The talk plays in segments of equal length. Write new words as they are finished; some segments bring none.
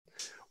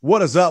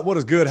What is up? What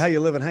is good? How you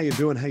living? How you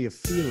doing? How you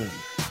feeling?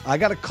 I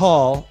got a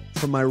call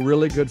from my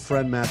really good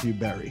friend, Matthew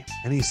Berry.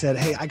 And he said,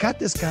 hey, I got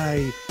this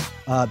guy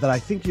that I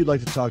think you'd like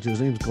to talk to. His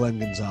name's Glenn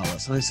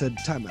Gonzales. And I said,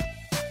 time out.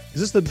 Is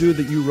this the dude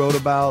that you wrote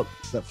about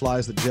that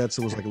flies the jets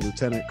and was like a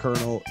lieutenant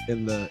colonel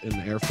in the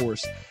Air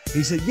Force?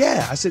 He said,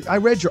 yeah. I said, I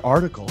read your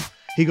article.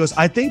 He goes,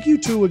 I think you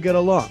two would get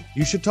along.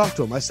 You should talk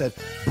to him. I said,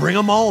 bring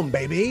him on,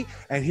 baby.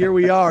 And here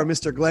we are.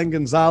 Mr. Glenn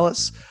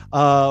Gonzales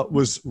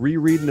was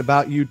rereading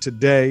about you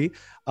today.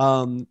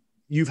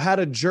 You've had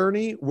a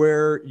journey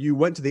where you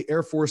went to the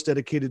Air Force,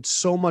 dedicated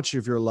so much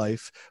of your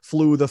life,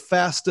 flew the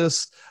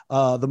fastest,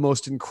 the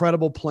most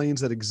incredible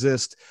planes that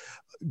exist,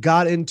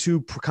 got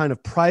into kind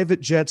of private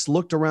jets,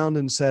 looked around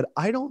and said,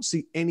 I don't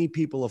see any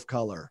people of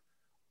color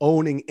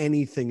owning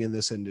anything in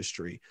this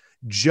industry.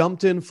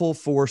 Jumped in full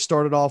force,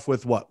 started off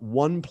with what,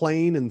 one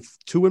plane and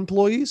two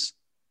employees?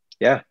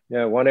 Yeah.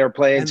 One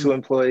airplane, two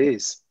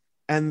employees.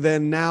 And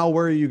then now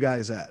where are you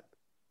guys at?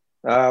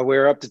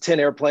 We're up to 10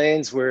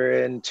 airplanes.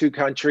 We're in 2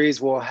 countries.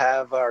 We'll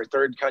have our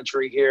 3rd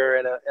country here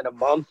in a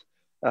month.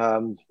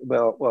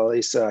 Well, at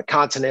least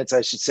continents, I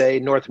should say,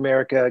 North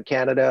America,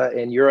 Canada,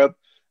 and Europe,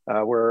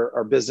 where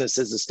our business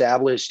is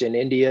established in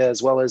India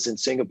as well as in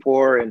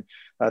Singapore. And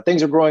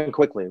things are growing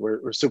quickly.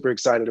 We're super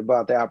excited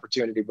about the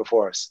opportunity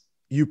before us.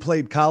 You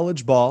played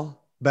college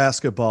ball,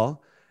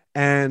 basketball,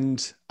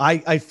 and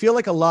I feel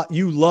like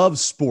you love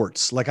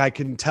sports. Like I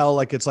can tell,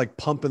 like it's like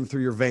pumping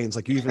through your veins.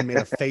 Like you even made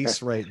a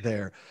face right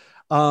there.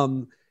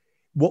 Well,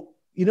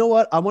 you know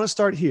what? I want to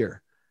start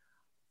here.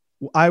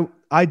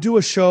 I do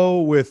a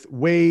show with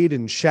Wade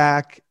and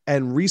Shaq,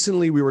 and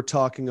recently we were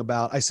talking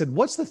about, I said,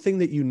 what's the thing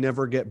that you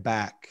never get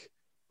back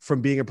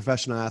from being a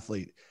professional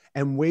athlete?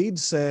 And Wade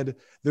said,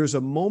 there's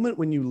a moment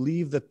when you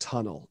leave the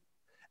tunnel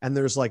and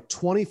there's like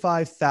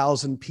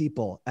 25,000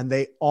 people and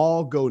they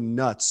all go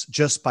nuts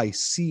just by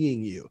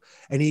seeing you.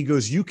 And he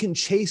goes, you can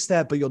chase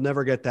that, but you'll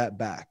never get that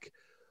back.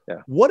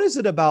 Yeah. What is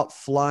it about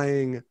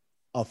flying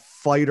a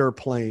fighter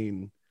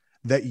plane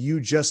that you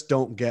just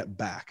don't get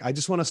back? I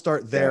just want to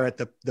start there at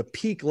the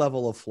peak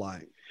level of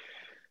flying.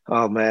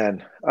 Oh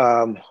man.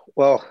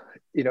 Well,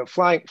 you know,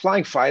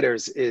 flying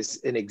fighters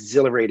is an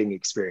exhilarating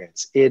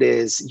experience. It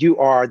is, you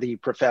are the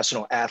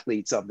professional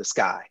athletes of the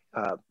sky.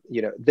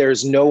 You know,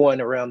 there's no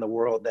one around the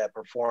world that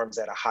performs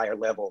at a higher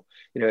level.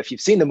 You know, if you've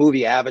seen the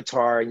movie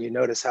Avatar and you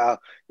notice how,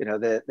 you know,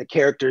 the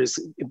characters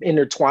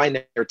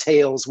intertwine their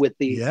tails with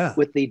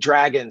the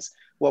dragons.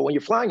 Well, when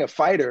you're flying a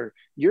fighter,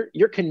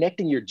 you're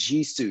connecting your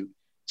G suit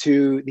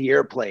to the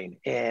airplane,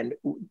 and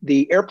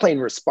the airplane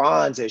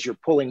responds as you're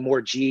pulling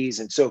more G's.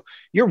 And so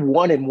you're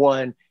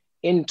one-in-one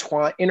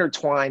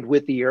intertwined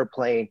with the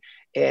airplane,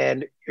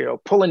 and, you know,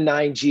 pulling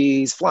 9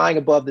 G's, flying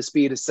above the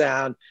speed of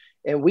sound.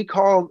 And we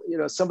call, you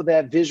know, some of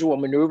that visual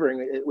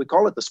maneuvering, we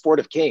call it the sport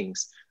of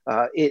kings.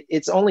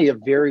 It's only a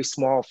very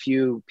small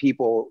few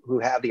people who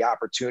have the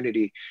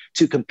opportunity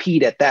to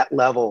compete at that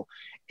level.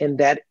 And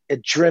that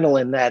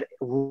adrenaline, that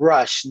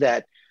rush,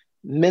 that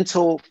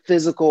mental,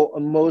 physical,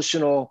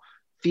 emotional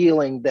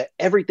feeling, that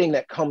everything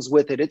that comes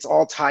with it, it's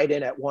all tied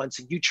in at once.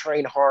 And you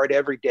train hard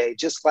every day,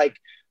 just like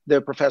the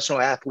professional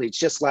athletes,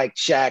 just like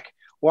Shaq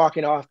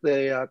walking off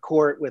the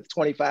court with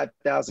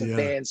 25,000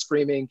 fans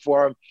screaming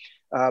for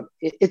him.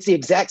 It's the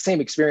exact same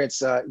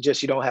experience,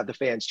 just you don't have the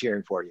fans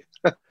cheering for you.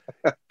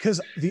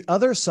 Because the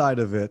other side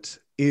of it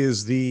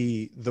is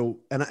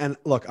and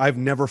look, I've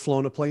never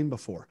flown a plane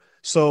before.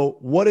 So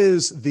what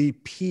is the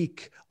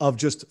peak of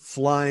just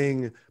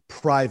flying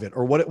private,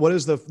 or what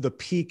is the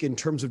peak in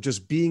terms of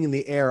just being in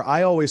the air?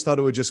 I always thought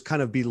it would just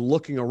kind of be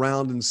looking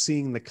around and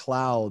seeing the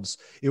clouds.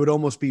 It would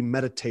almost be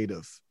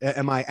meditative.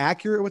 Am I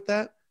accurate with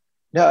that?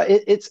 No,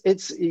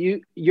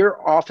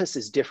 your office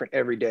is different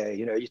every day.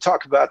 You know, you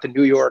talk about the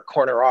New York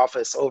corner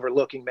office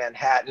overlooking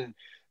Manhattan.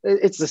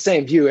 It's the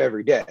same view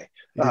every day.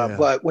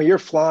 But when you're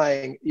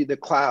flying, the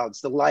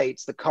clouds, the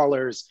lights, the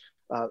colors,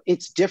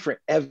 it's different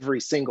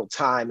every single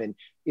time. And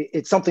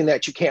it's something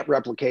that you can't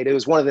replicate. It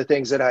was one of the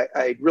things that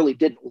I really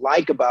didn't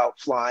like about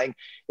flying,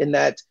 in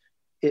that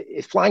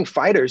if flying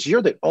fighters,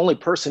 you're the only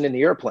person in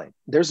the airplane.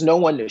 There's no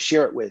one to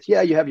share it with.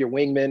 Yeah, you have your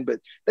wingmen, but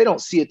they don't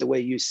see it the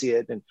way you see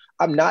it. And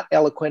I'm not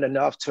eloquent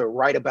enough to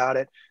write about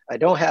it. I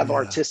don't have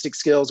artistic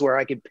skills where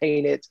I can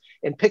paint it,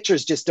 and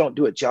pictures just don't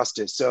do it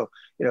justice. So,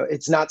 you know,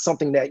 it's not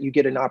something that you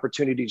get an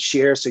opportunity to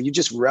share. So you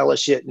just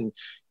relish it and,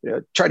 you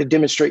know, try to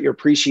demonstrate your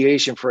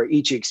appreciation for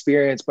each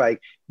experience by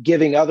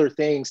giving other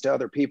things to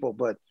other people.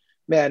 But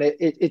man,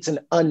 it's an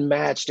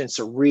unmatched and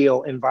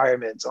surreal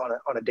environment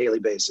on a daily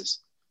basis.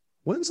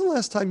 When's the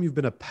last time you've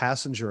been a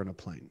passenger in a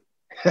plane?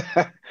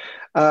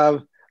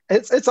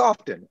 It's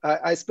often.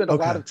 I spend a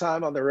lot of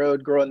time on the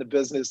road growing the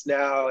business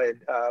now. And,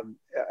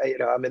 you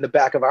know, I'm in the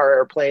back of our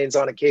airplanes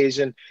on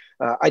occasion.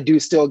 I do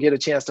still get a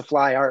chance to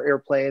fly our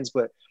airplanes,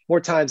 but more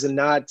times than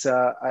not,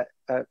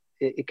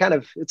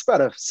 it's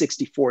about a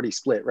 60-40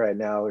 split right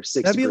now, or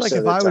 60%. That'd be like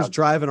if I was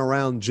driving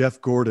around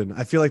Jeff Gordon.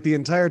 I feel like the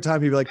entire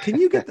time he'd be like, can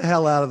you get the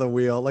hell out of the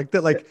wheel? Like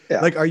that, like,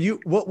 are you,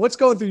 what's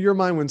going through your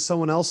mind when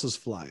someone else is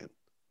flying?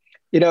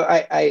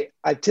 I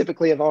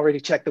typically have already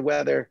checked the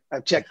weather.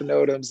 I've checked the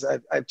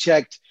NOTAMs. I've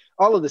checked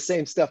all of the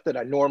same stuff that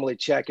I normally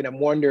check. And I'm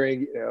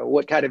wondering,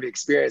 what kind of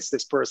experience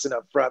this person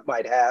up front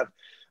might have.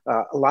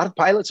 A lot of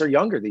pilots are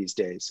younger these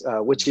days,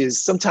 which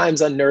is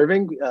sometimes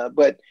unnerving.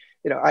 But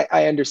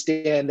I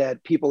understand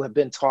that people have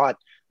been taught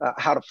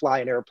how to fly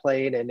an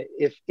airplane, and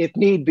if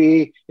need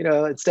be,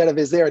 instead of,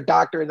 is there a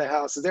doctor in the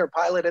house, is there a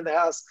pilot in the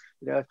house?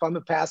 If I'm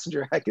a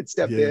passenger, I could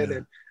step in,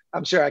 and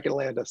I'm sure I can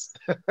land us.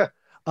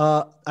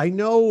 I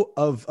know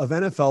of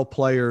NFL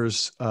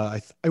players.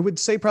 I would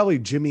say probably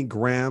Jimmy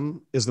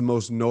Graham is the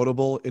most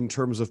notable in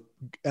terms of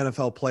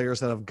NFL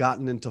players that have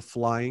gotten into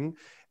flying.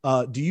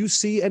 Do you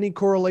see any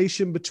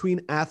correlation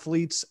between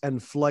athletes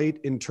and flight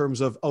in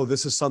terms of,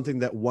 this is something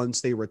that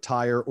once they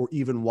retire or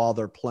even while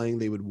they're playing,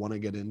 they would want to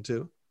get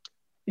into?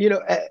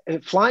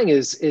 Flying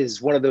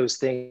is one of those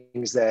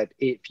things that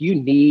if you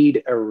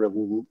need a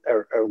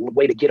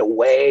way to get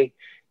away,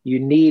 you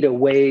need a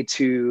way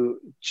to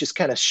just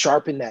kind of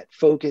sharpen that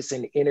focus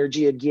and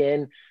energy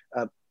again.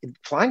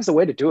 Flying's the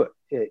way to do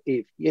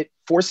it. It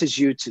forces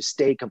you to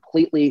stay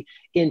completely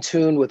in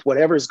tune with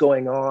whatever's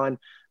going on.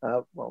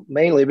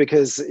 Mainly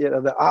because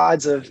the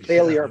odds of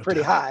failure are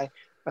pretty high,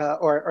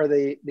 or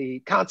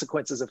the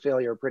consequences of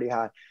failure are pretty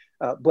high.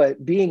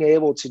 But being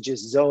able to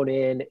just zone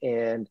in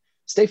and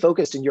stay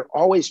focused, and you're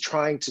always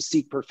trying to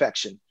seek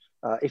perfection.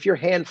 If you're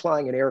hand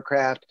flying an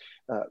aircraft,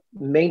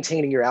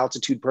 maintaining your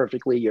altitude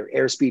perfectly, your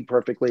airspeed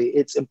perfectly,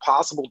 it's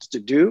impossible to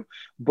do.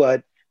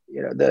 But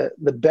the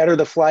better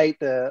the flight,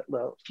 the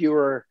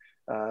fewer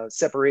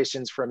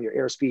separations from your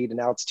airspeed and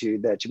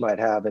altitude that you might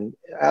have. And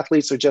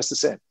athletes are just the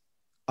same.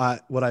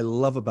 What I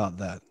love about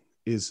that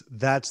is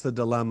that's the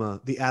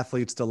dilemma, the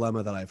athlete's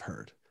dilemma that I've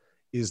heard,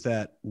 is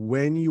that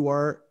when you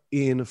are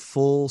in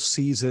full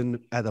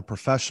season at a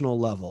professional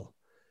level,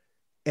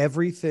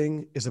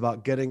 everything is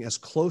about getting as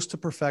close to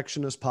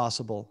perfection as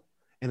possible.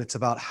 And it's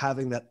about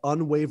having that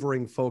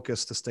unwavering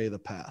focus to stay the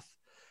path.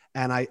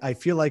 And I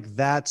feel like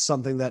that's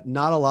something that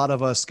not a lot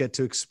of us get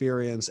to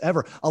experience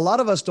ever. A lot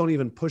of us don't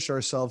even push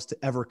ourselves to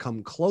ever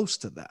come close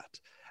to that.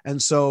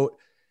 And so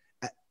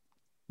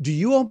do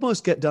you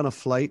almost get done a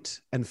flight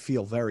and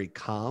feel very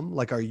calm?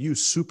 Like, are you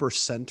super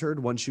centered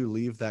once you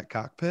leave that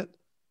cockpit?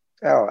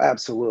 Oh,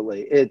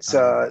 absolutely. It's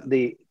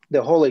the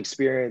whole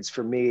experience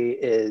for me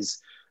is,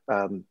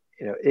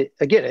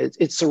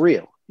 it's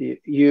surreal.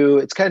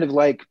 It's kind of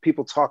like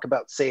people talk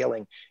about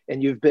sailing,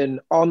 and you've been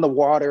on the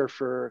water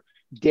for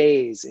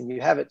days and you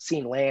haven't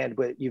seen land,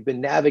 but you've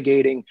been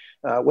navigating,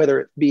 whether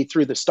it be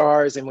through the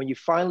stars. And when you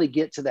finally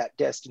get to that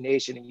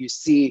destination and you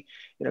see,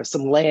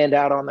 some land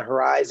out on the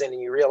horizon, and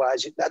you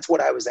realize that's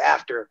what I was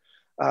after.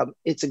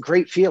 It's a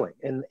great feeling.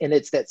 And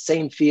it's that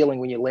same feeling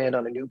when you land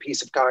on a new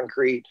piece of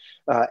concrete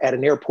at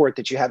an airport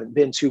that you haven't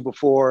been to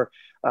before.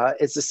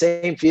 It's the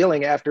same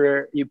feeling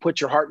after you put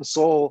your heart and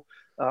soul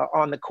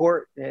on the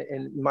court,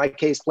 in my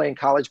case, playing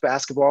college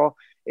basketball,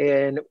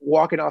 and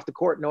walking off the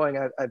court knowing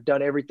I've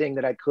done everything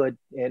that I could,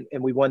 and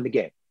we won the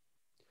game.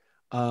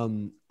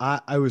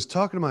 I was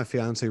talking to my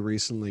fiance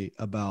recently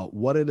about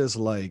what it is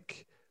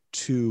like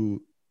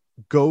to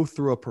go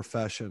through a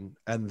profession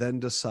and then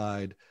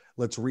decide,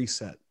 let's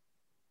reset.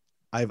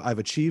 I've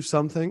achieved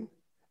something,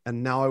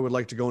 and now I would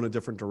like to go in a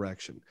different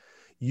direction.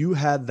 You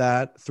had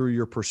that through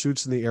your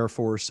pursuits in the Air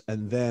Force.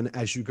 And then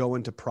as you go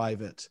into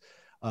private,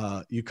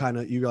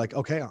 you're like,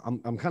 okay,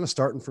 I'm kind of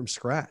starting from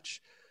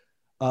scratch.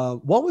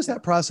 What was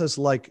that process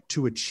like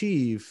to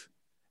achieve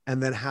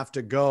and then have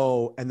to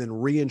go and then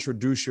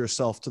reintroduce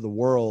yourself to the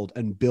world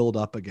and build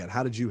up again?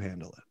 How did you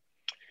handle it?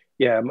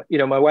 Yeah,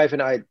 my wife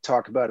and I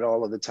talk about it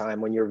all of the time.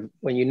 When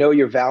you know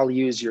your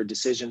values, your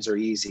decisions are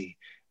easy.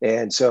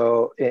 And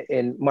so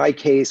in my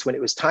case, when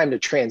it was time to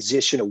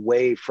transition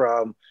away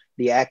from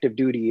the active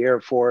duty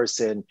Air Force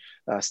and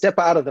step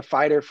out of the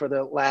fighter for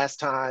the last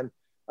time,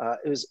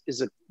 it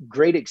was a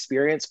great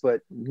experience,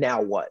 but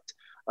now what?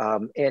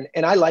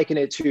 And I liken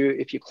it to,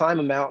 if you climb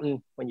a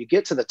mountain, when you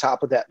get to the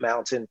top of that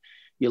mountain,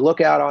 you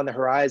look out on the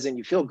horizon,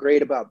 you feel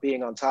great about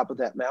being on top of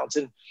that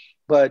mountain,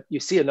 but you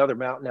see another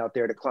mountain out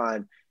there to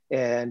climb,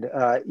 and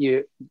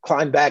you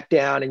climb back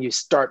down and you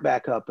start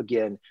back up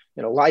again.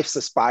 Life's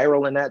a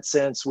spiral in that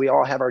sense. We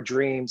all have our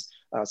dreams.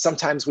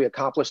 Sometimes we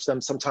accomplish them,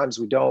 sometimes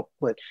we don't.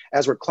 But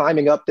as we're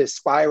climbing up this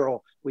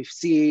spiral, we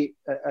see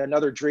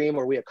another dream,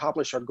 or we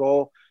accomplish our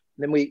goal,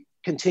 and then we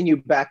continue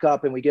back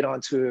up and we get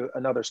onto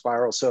another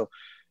spiral. So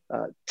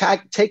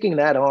taking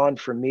that on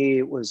for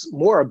me was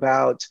more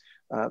about,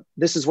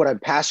 this is what I'm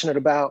passionate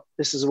about.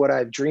 This is what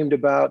I've dreamed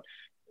about.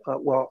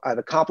 Well, I've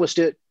accomplished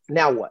it.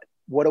 Now what?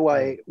 What do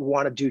I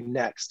want to do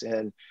next?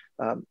 And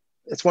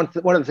it's one of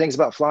the things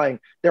about flying.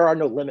 There are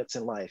no limits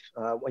in life.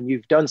 When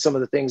you've done some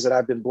of the things that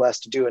I've been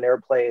blessed to do in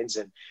airplanes,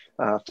 and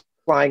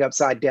flying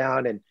upside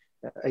down, and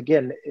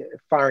again,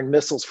 firing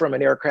missiles from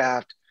an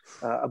aircraft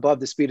above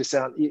the speed of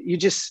sound,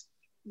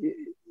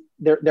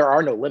 there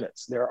are no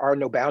limits. There are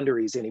no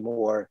boundaries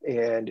anymore.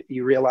 And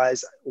you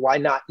realize, why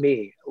not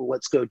me?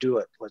 Let's go do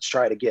it. Let's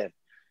try it again.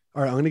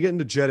 All right, I'm going to get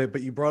into jet it,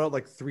 but you brought out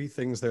like three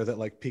things there that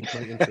like piqued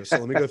my interest. So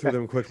let me go through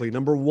them quickly.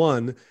 Number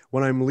one,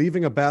 when I'm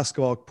leaving a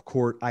basketball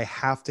court, I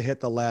have to hit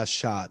the last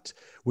shot.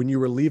 When you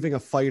were leaving a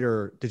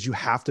fighter, did you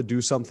have to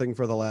do something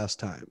for the last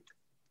time?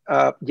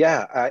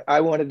 Yeah,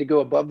 I wanted to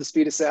go above the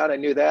speed of sound. I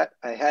knew that.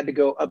 I had to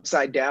go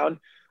upside down,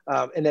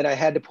 and then I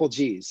had to pull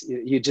G's.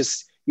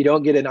 You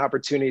don't get an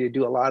opportunity to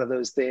do a lot of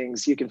those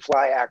things. You can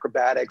fly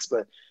acrobatics,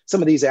 but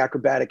some of these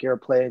acrobatic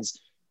airplanes,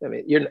 I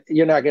mean,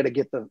 you're not going to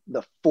get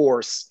the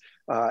force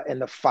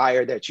and the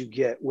fire that you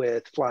get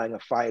with flying a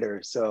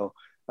fighter. So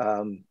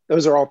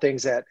those are all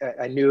things that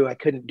I knew I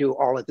couldn't do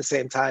all at the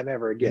same time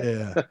ever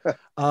again.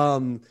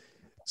 Yeah.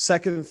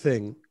 Second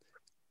thing,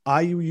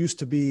 I used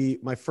to be,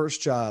 my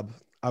first job,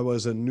 I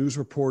was a news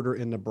reporter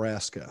in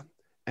Nebraska.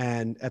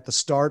 And at the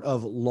start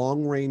of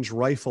long range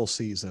rifle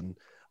season,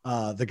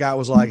 the guy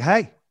was like,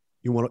 "Hey,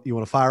 you want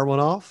to fire one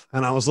off?"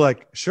 And I was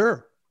like,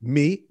 "Sure."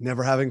 Me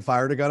never having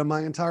fired a gun in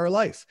my entire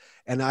life.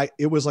 And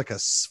it was like a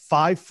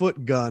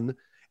 5-foot gun,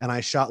 and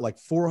I shot like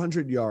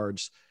 400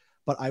 yards,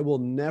 but I will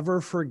never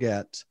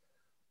forget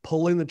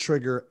pulling the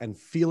trigger and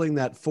feeling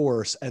that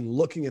force and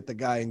looking at the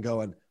guy and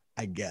going,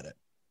 "I get it."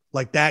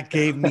 Like that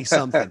gave me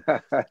something.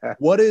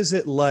 What is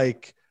it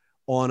like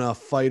on a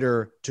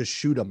fighter to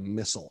shoot a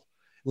missile?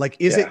 Like,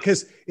 is it,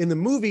 because in the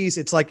movies,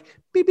 it's like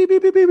beep, beep,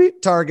 beep, beep, beep,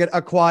 beep, target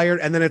acquired.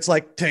 And then it's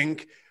like,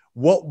 tink.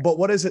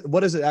 What is it?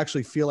 What does it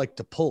actually feel like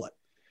to pull it?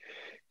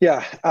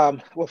 Yeah.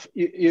 Well,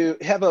 you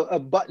have a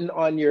button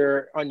on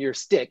your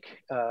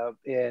stick,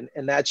 and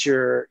that's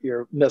your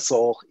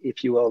missile,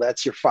 if you will.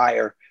 That's your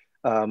fire.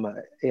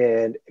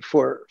 And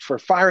for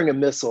firing a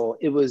missile,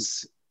 it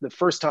was the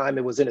first time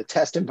it was in a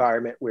test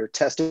environment. We were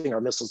testing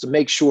our missiles to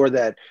make sure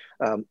that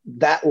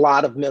that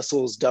lot of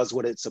missiles does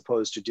what it's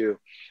supposed to do.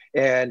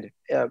 And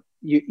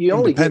you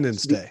only get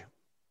Independence Day.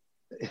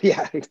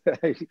 Yeah,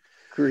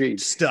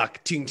 agreed.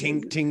 Stuck. Ting,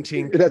 ting, ting,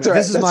 ting. That's right.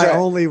 This is that's my right.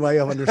 only way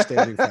of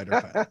understanding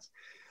fighter pilots.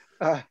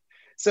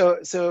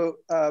 So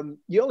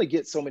you only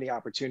get so many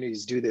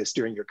opportunities to do this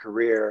during your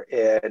career.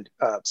 And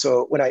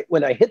so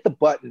when I hit the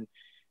button,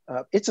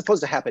 it's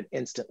supposed to happen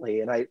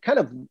instantly. And I kind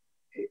of,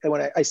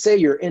 when I say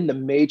you're in the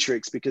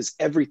matrix, because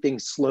everything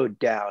slowed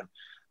down.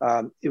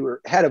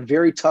 Had a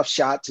very tough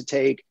shot to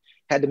take,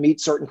 had to meet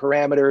certain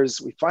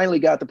parameters. We finally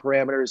got the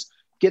parameters,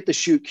 get the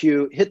shoot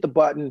cue, hit the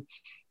button.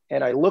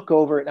 And I look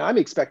over, and I'm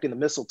expecting the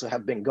missile to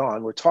have been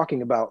gone. We're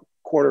talking about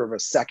quarter of a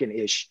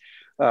second-ish.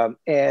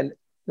 And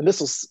the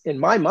missile's, in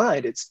my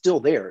mind, it's still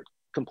there,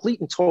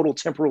 complete and total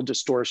temporal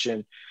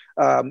distortion.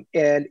 And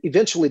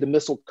eventually the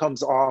missile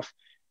comes off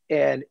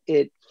and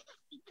it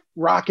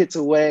rockets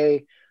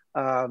away.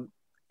 The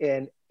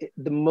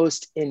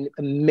most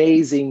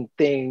amazing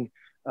thing,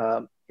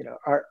 I'm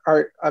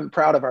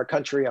proud of our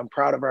country. I'm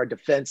proud of our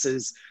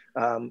defenses.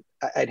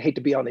 I'd hate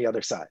to be on the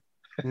other side.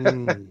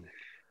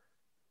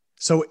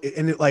 So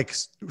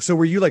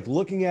were you like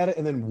looking at it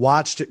and then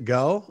watched it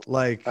go?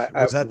 Like,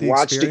 was that the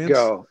watched experience? It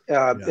go.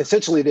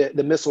 Essentially,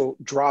 the missile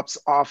drops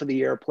off of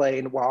the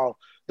airplane while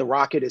the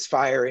rocket is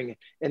firing.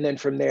 And then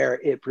from there,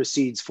 it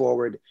proceeds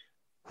forward.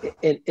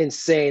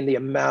 Insane, the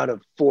amount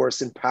of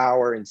force and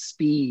power and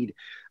speed.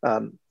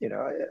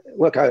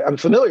 Look, I'm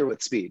familiar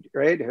with speed,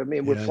 right? I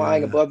mean, we're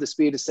flying above the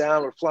speed of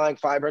sound. We're flying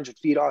 500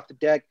 feet off the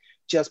deck,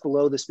 just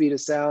below the speed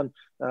of sound,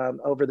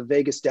 over the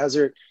Vegas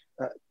desert.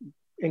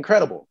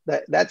 Incredible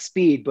that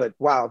speed, but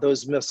wow,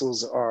 those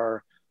missiles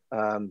are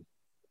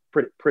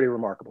pretty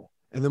remarkable.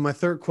 And then my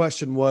third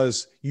question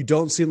was, you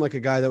don't seem like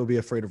a guy that would be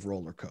afraid of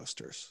roller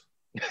coasters.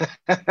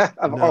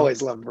 I've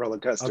always loved roller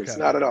coasters. Okay.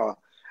 Not at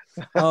all.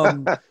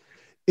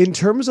 In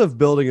terms of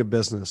building a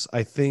business,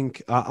 I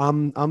think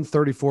I'm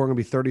 34. I'm gonna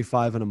be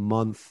 35 in a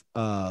month.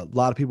 A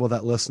lot of people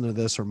that listen to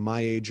this are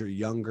my age or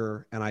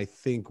younger, and I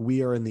think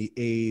we are in the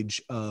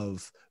age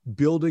of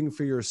building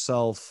for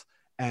yourself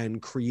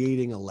and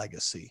creating a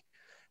legacy.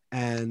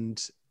 And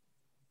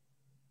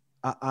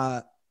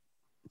to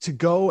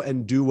go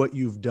and do what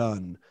you've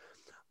done,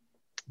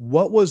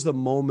 what was the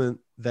moment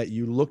that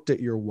you looked at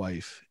your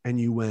wife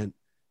and you went,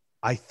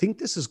 "I think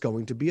this is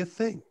going to be a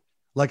thing"?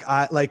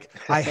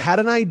 I had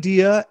an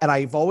idea and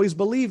I've always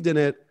believed in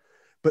it,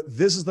 but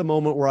this is the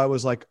moment where I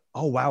was like,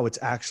 "Oh wow, it's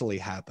actually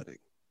happening."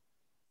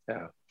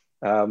 Yeah.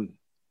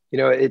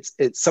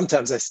 It's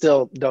sometimes I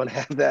still don't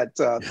have that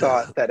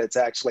thought that it's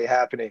actually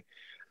happening.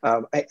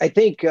 I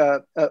think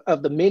of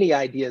the many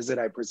ideas that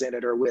I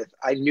presented her with,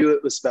 I knew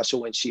it was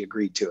special when she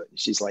agreed to it.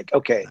 She's like,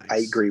 "Okay, nice. I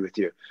agree with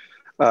you."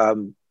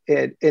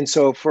 And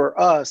so for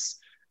us,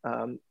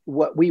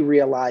 what we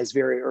realized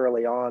very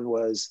early on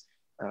was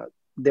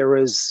there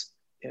was,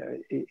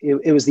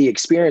 it was the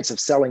experience of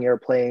selling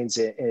airplanes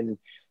and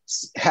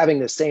having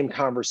the same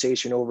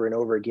conversation over and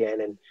over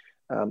again.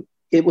 And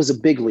it was a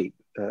big leap.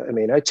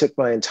 I took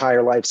my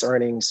entire life's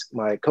earnings.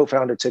 My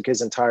co-founder took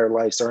his entire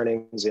life's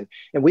earnings, and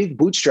we've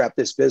bootstrapped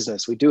this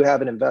business. We do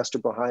have an investor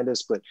behind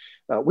us, but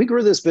we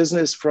grew this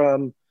business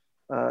from,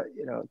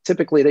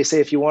 typically they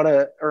say if you want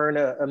to earn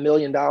 $1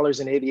 million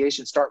in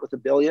aviation, start with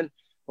 $1 billion.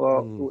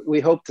 Well, we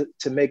hope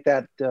to make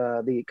that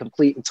the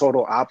complete and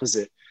total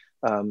opposite.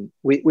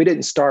 We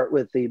didn't start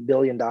with the $1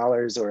 billion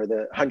or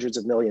the hundreds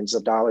of millions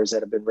of dollars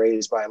that have been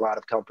raised by a lot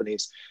of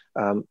companies.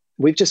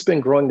 We've just been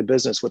growing the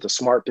business with a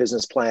smart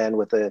business plan,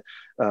 with a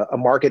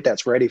market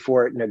that's ready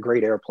for it, and a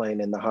great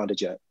airplane in the Honda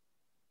Jet.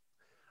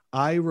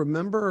 I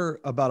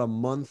remember about a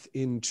month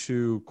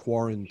into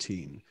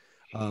quarantine,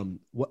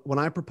 when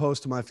I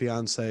proposed to my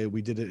fiance,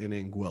 we did it in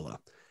Anguilla.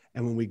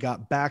 And when we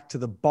got back to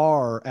the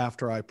bar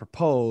after I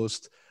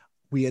proposed,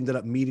 we ended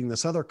up meeting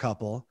this other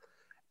couple.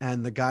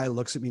 And the guy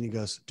looks at me and he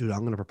goes, dude, I'm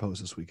going to propose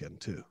this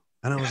weekend too.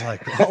 And I was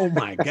like, oh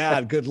my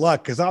God, good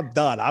luck. Cause I'm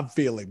done. I'm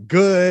feeling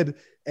good.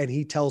 And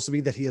he tells me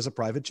that he has a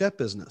private jet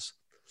business.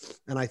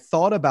 And I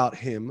thought about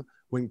him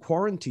when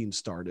quarantine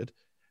started,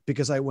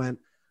 because I went,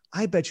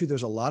 I bet you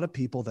there's a lot of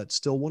people that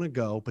still want to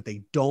go, but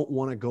they don't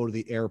want to go to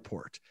the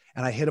airport.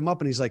 And I hit him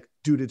up and he's like,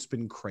 dude, it's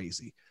been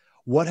crazy.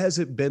 What has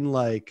it been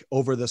like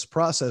over this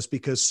process?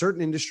 Because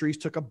certain industries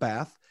took a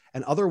bath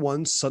and other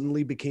ones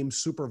suddenly became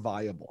super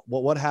viable.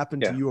 Well, what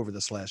happened to you over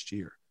this last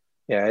year?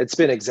 Yeah, it's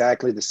been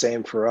exactly the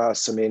same for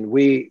us. I mean,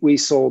 we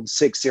sold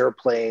 6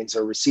 airplanes,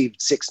 or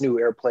received 6 new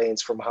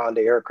airplanes from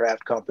Honda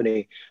Aircraft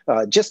Company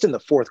just in the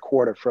fourth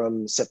quarter,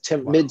 from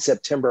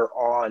mid-September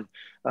on,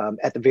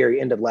 at the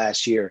very end of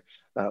last year.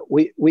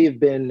 We have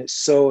been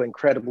so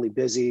incredibly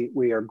busy.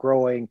 We are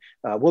growing.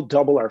 We'll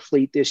double our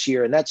fleet this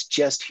year, and that's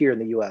just here in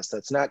the U.S.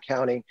 That's not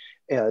counting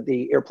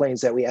the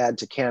airplanes that we add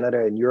to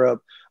Canada and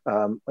Europe.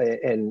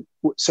 And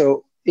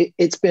so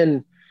it's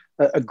been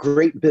a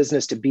great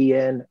business to be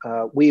in.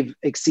 We've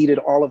exceeded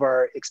all of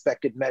our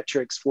expected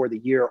metrics for the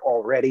year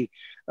already.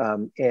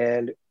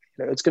 And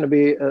it's going to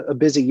be a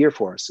busy year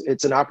for us.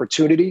 It's an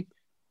opportunity,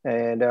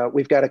 and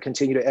we've got to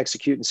continue to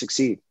execute and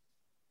succeed.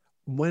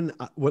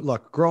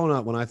 Look, growing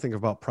up, when I think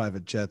about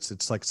private jets,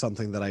 it's like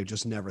something that I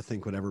just never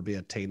think would ever be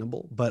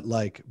attainable. But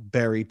like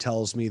Barry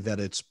tells me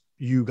that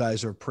you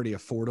guys are pretty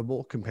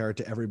affordable compared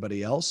to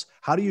everybody else.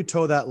 How do you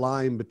toe that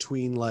line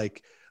between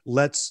like,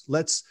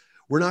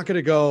 we're not going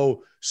to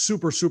go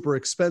super, super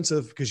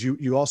expensive, because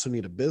you also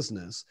need a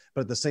business,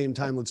 but at the same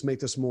time, let's make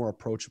this more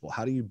approachable.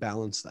 How do you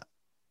balance that?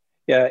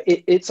 Yeah,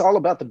 it's all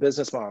about the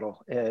business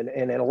model. And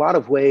in a lot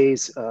of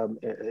ways,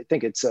 I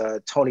think it's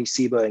Tony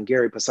Seba and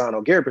Gary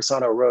Pisano. Gary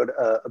Pisano wrote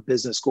a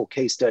business school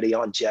case study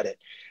on Jet-It.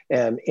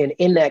 And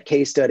in that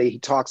case study, he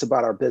talks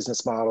about our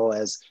business model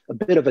as a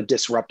bit of a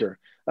disruptor.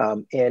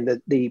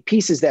 And the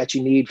pieces that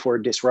you need for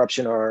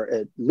disruption are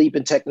a leap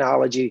in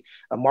technology,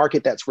 a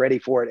market that's ready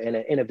for it, and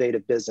an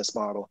innovative business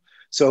model.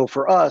 So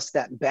for us,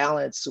 that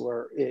balance,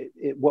 or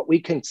what we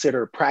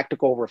consider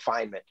practical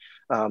refinement,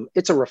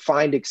 it's a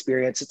refined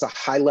experience. It's a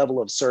high level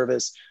of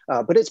service,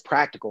 but it's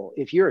practical.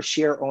 If you're a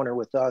share owner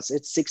with us,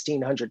 it's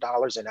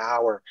 $1,600 an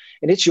hour,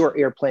 and it's your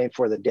airplane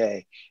for the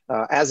day.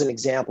 As an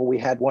example, we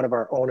had one of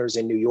our owners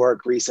in New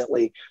York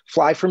recently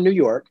fly from New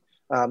York.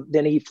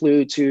 Then he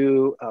flew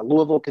to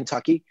Louisville,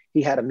 Kentucky.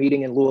 He had a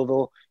meeting in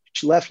Louisville.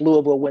 She left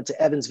Louisville, went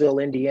to Evansville,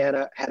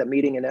 Indiana, had a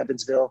meeting in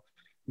Evansville,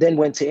 then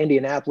went to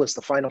Indianapolis.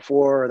 The Final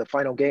Four, or the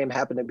final game,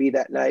 happened to be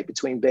that night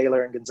between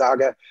Baylor and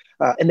Gonzaga.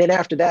 And then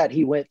after that,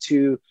 he went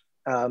to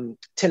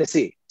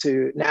Tennessee,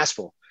 to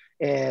Nashville.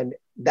 And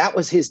that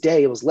was his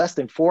day. It was less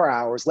than 4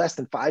 hours, less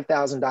than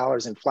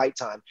 $5,000 in flight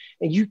time.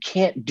 And you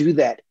can't do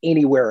that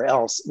anywhere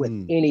else with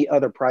any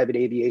other private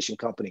aviation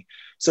company.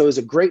 So it was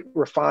a great,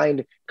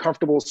 refined,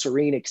 comfortable,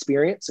 serene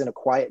experience in a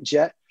quiet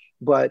jet,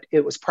 but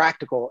it was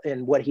practical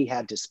in what he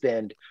had to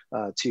spend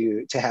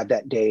to have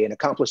that day and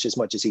accomplish as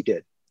much as he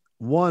did.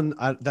 One,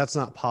 that's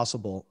not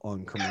possible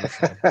on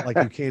commercial. Like,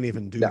 you can't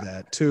even do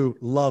that. 2,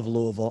 love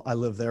Louisville. I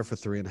lived there for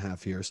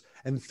 3.5 years.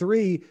 And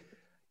 3,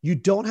 you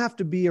don't have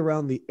to be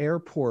around the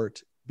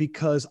airport,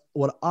 because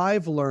what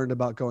I've learned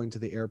about going to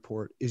the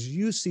airport is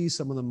you see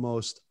some of the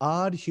most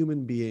odd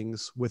human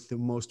beings with the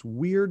most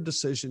weird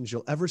decisions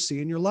you'll ever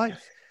see in your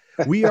life.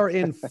 We are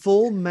in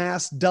full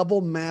mask,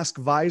 double mask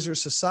visor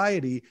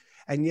society.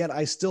 And yet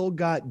I still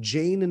got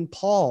Jane and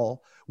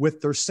Paul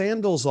with their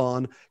sandals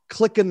on,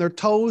 clicking their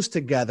toes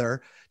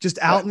together, just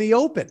out in the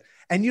open.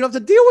 And you don't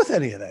have to deal with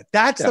any of that.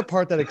 That's the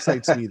part that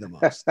excites me the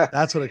most.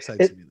 That's what excites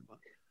me the most.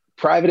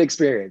 Private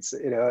experience.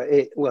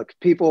 Look,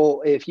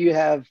 people, if you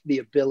have the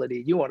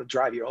ability, you want to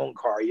drive your own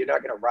car, you're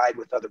not going to ride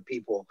with other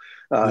people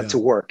to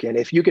work. And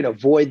if you can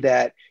avoid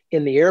that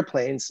in the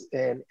airplanes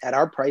and at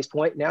our price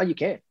point, now you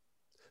can.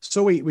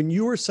 So wait, when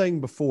you were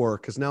saying before,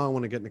 because now I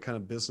want to get into kind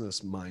of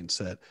business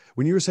mindset,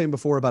 when you were saying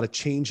before about a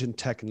change in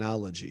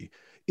technology,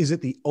 is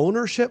it the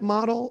ownership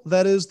model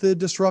that is the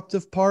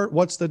disruptive part?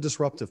 What's the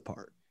disruptive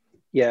part?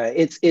 Yeah,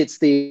 it's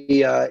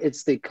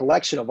the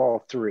collection of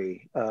all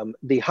three.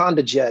 The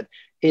Honda Jet,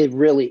 it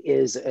really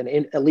is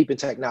a leap in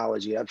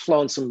technology. I've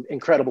flown some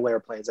incredible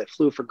airplanes. I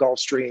flew for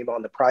Gulfstream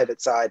on the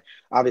private side.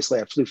 Obviously,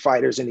 I flew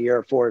fighters in the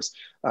Air Force.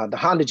 The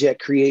Honda Jet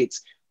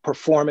creates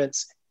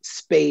performance,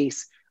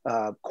 space,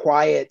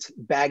 quiet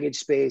baggage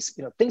space,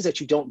 things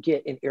that you don't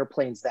get in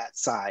airplanes that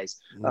size.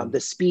 The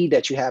speed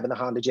that you have in the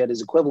Honda Jet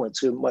is equivalent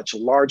to much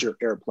larger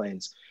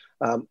airplanes.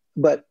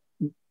 But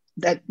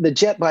that the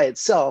jet by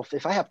itself,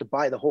 if I have to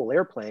buy the whole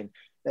airplane,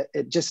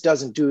 it just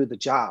doesn't do the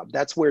job.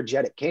 That's where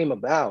Jet-It came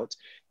about,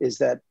 is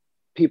that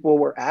people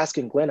were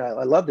asking Glenn,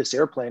 I love this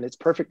airplane. It's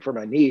perfect for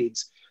my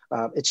needs.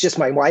 It's just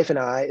my wife and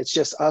I. It's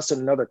just us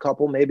and another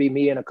couple, maybe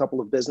me and a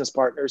couple of business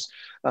partners.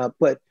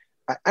 But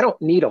I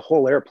don't need a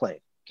whole airplane.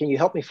 Can you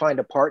help me find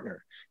a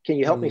partner? Can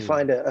you help me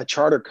find a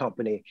charter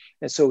company?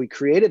 And so we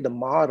created the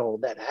model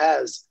that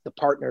has the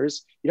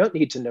partners. You don't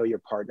need to know your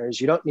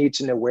partners. You don't need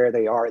to know where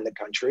they are in the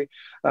country.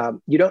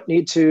 You don't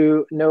need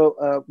to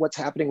know what's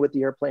happening with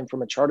the airplane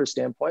from a charter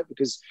standpoint,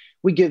 because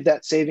we give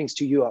that savings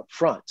to you up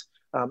front.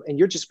 And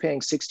you're just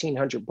paying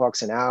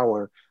 $1,600 an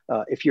hour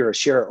if you're a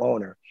share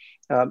owner.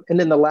 And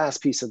then the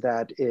last piece of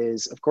that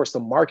is, of course,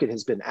 the market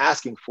has been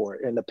asking for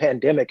it, and the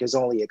pandemic has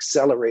only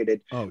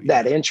accelerated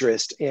that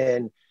interest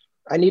in,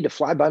 I need to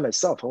fly by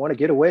myself. I want to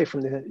get away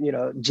from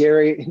the,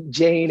 Jerry,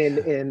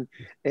 Jane,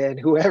 and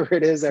whoever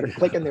it is that are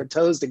clicking their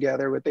toes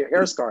together with their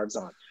hair scarves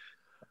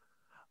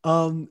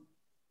on.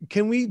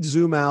 Can we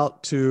zoom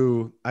out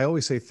to, I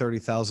always say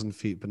 30,000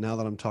 feet, but now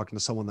that I'm talking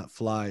to someone that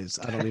flies,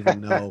 I don't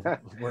even know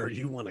where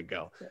you want to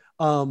go.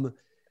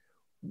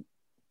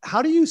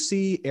 How do you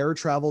see air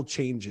travel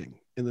changing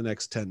in the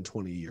next 10,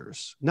 20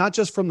 years? Not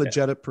just from the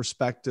jet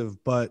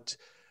perspective, but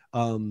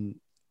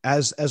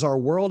as our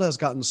world has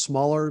gotten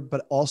smaller,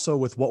 but also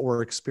with what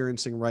we're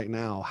experiencing right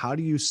now, how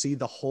do you see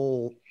the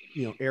whole,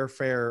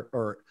 airfare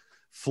or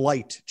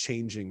flight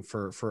changing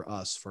for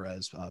us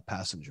as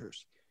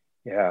passengers?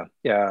 Yeah.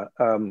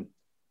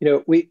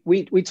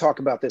 We talk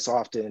about this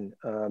often,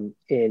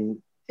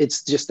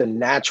 it's just a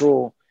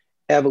natural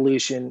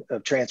evolution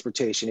of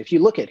transportation. If you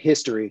look at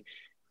history,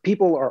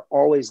 people are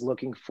always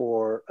looking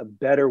for a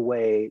better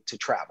way to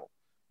travel,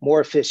 more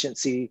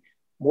efficiency,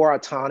 more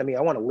autonomy.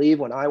 I want to leave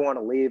when I want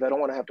to leave. I don't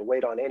want to have to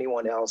wait on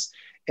anyone else.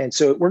 And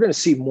so we're going to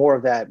see more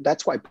of that.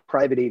 That's why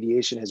private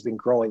aviation has been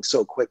growing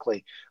so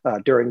quickly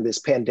during this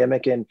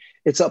pandemic. And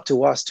it's up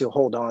to us to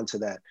hold on to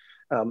that.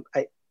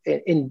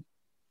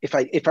 If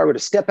I were to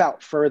step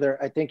out further,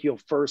 I think you'll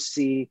first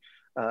see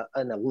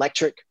an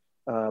electric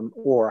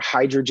or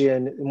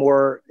hydrogen,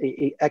 more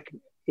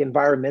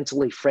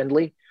environmentally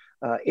friendly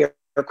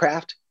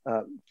aircraft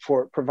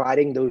for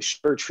providing those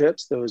shorter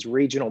trips, those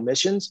regional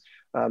missions.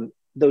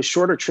 Those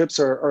shorter trips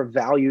are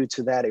value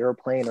to that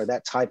airplane or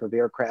that type of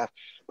aircraft,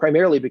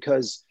 primarily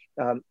because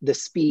the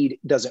speed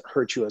doesn't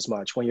hurt you as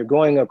much. When you're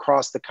going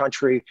across the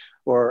country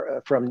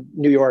or from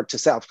New York to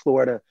South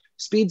Florida,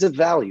 speed's of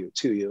value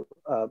to you.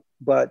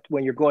 But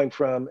when you're going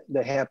from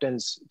the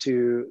Hamptons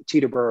to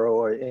Teterboro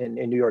or in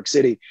New York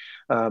City,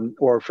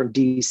 or from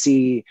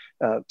DC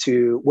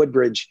to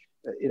Woodbridge,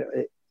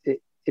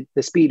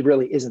 the speed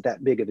really isn't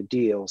that big of a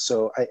deal.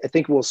 So I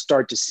think we'll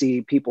start to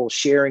see people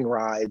sharing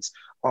rides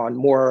on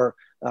more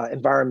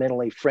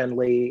environmentally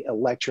friendly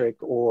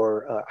electric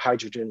or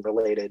hydrogen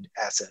related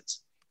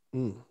assets.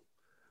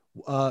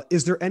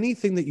 Is there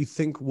anything that you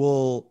think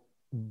will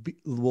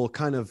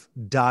kind of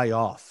die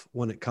off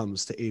when it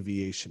comes to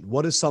aviation?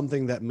 What is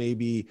something that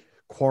maybe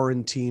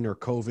quarantine or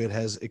COVID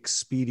has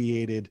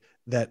expedited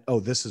that,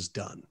 this is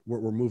done,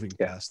 we're moving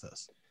past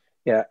this?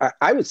 Yeah,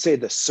 I would say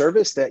the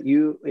service that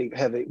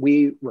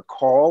we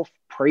recall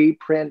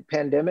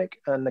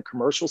pre-pandemic on the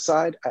commercial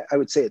side, I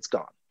would say it's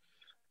gone.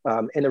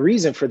 And the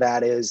reason for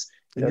that is,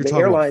 the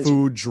airlines,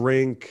 food,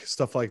 drink,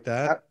 stuff like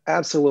that.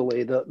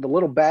 Absolutely. The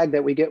little bag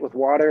that we get with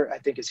water, I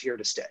think, is here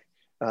to stay.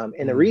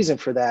 And the reason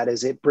for that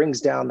is it brings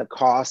down the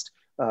cost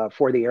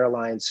for the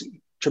airlines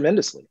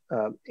tremendously.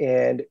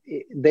 And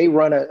they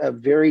run a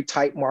very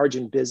tight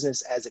margin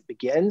business as it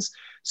begins.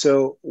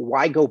 So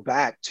why go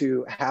back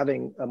to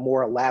having a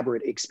more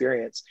elaborate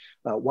experience?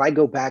 Why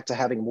go back to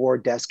having more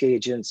desk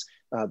agents?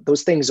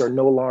 Those things are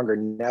no longer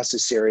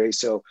necessary.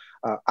 So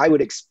I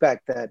would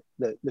expect that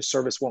the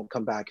service won't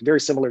come back.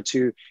 Very similar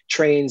to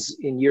trains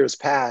in years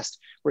past,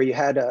 where you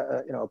had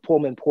a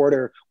Pullman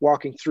porter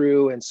walking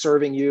through and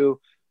serving you.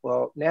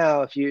 Well,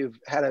 now if you've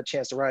had a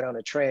chance to ride on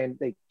a train,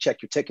 they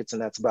check your tickets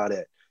and that's about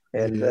it.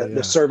 And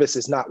the service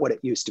is not what it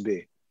used to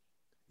be.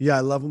 Yeah,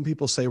 I love when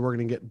people say we're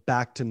going to get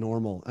back to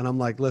normal. And I'm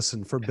like,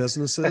 listen, for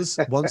businesses,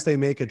 once they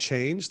make a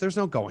change, there's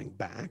no going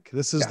back.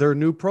 This is their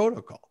new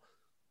protocol.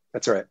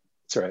 That's right.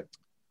 That's right.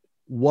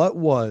 What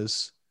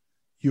was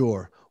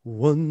your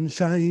one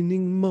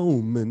shining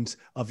moment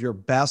of your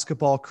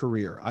basketball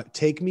career?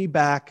 Take me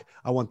back.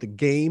 I want the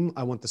game.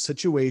 I want the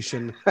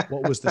situation.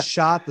 What was the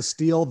shot, the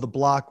steal, the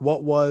block?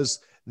 What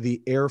was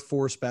the Air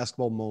Force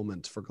basketball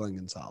moment for Glenn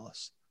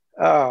Gonzales?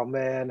 Oh,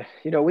 man.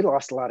 We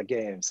lost a lot of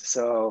games.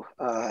 So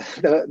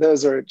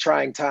those are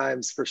trying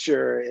times for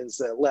sure. Is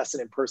a lesson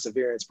in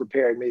perseverance,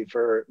 preparing me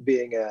for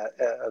being a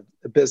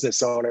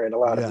business owner in a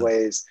lot of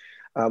ways.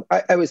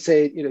 I would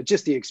say,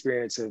 just the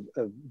experience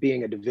of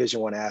being a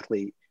Division I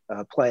athlete,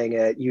 playing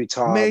at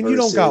Utah. Man, you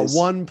don't got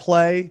one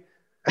play.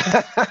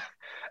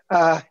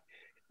 I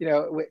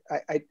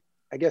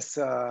guess,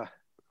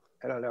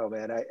 I don't know,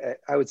 man.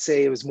 I would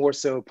say it was more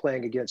so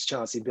playing against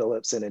Chauncey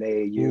Billups in an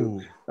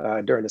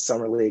AAU during the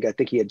summer league. I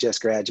think he had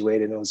just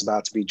graduated and was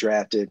about to be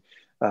drafted.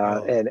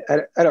 And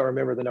I don't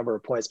remember the number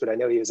of points, but I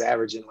know he was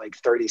averaging like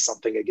 30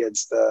 something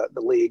against the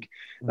league.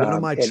 One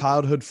of my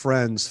childhood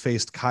friends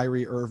faced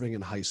Kyrie Irving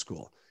in high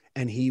school,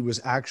 and he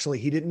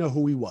didn't know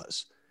who he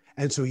was.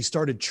 And so he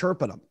started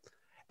chirping him,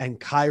 and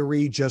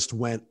Kyrie just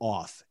went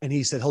off. And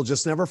he said he'll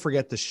just never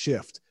forget the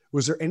shift.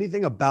 Was there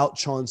anything about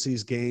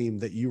Chauncey's game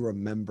that you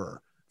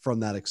remember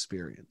from that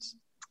experience?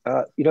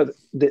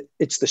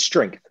 It's the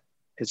strength.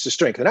 It's the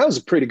strength. And I was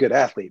a pretty good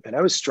athlete, and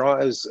I was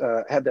strong. I was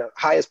had the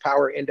highest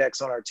power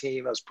index on our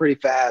team. I was pretty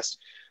fast.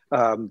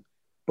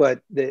 But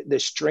the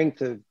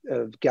strength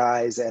of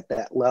guys at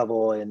that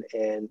level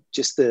and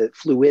just the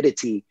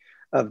fluidity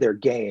of their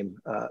game.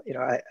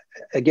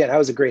 I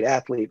was a great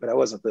athlete, but I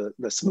wasn't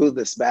the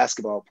smoothest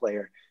basketball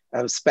player.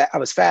 I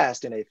was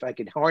fast, and if I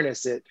could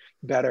harness it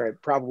better, I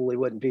probably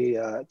wouldn't be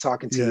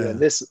talking to you in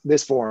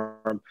this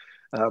forum.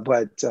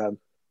 But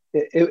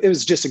it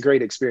was just a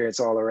great experience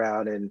all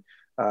around. And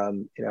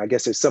I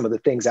guess there's some of the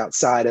things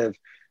outside of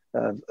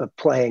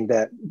playing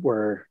that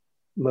were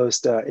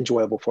most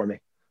enjoyable for me.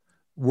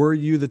 Were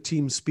you the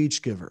team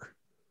speech giver?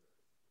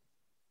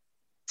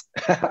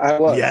 I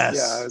was. Yes.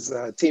 Yeah, I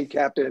was team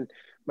captain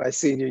my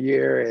senior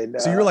year. And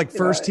so you're like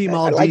first team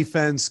all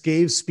defense,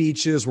 gave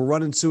speeches. We're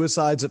running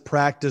suicides at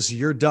practice.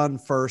 You're done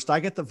first. I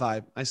get the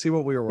vibe. I see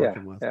what we were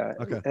working with. Yeah.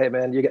 Okay. Hey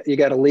man, you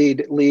got to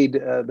lead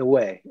the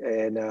way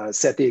and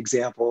set the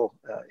example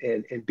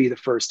and be the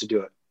first to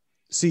do it.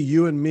 See,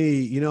 you and me,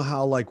 you know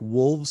how like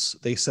wolves,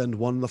 they send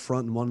one in the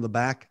front and one in the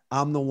back.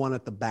 I'm the one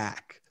at the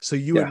back. So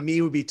you and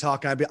me would be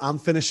talking. I'm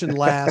finishing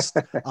last.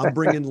 I'm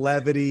bringing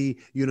levity.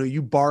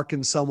 You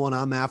barking someone.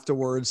 I'm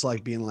afterwards,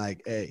 like being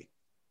like, hey,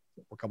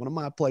 we're coming to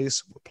my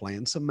place. We're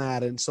playing some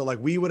Madden. So like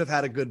we would have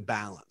had a good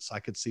balance.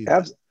 I could see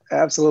that.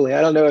 Absolutely.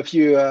 I don't know if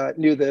you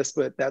knew this,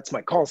 but that's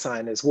my call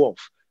sign is Wolf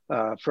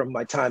from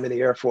my time in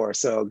the Air Force.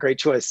 So great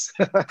choice.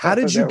 How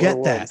did you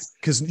get that?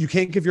 Because you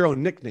can't give your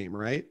own nickname,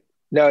 right?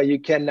 No, you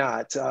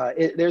cannot.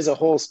 There's a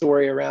whole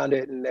story around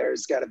it, and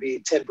there's got to be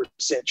 10%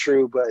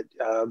 true, but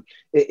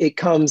it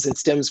comes and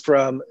stems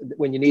from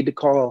when you need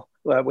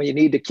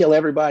to kill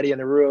everybody in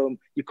the room,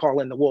 you call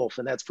in the wolf,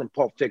 and that's from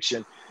Pulp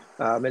Fiction.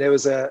 And it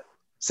was a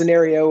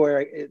scenario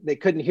where they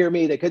couldn't hear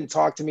me, they couldn't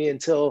talk to me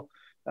until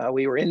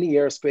we were in the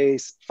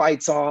airspace,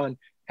 fights on,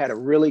 had a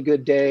really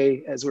good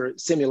day as we're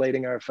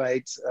simulating our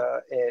fights,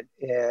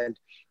 and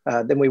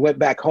then we went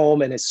back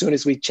home, and as soon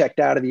as we checked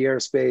out of the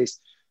airspace,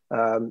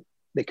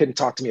 they couldn't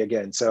talk to me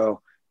again.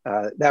 So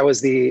that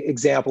was the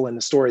example in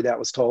the story that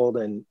was told.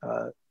 And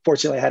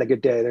fortunately I had a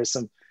good day. There's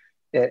some,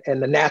 and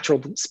the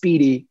natural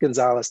speedy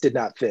Gonzales did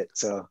not fit.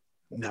 So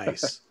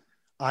nice.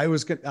 I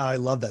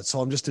love that. So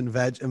I'm just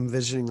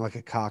envisioning like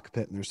a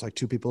cockpit, and there's like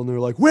two people, and they're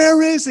like,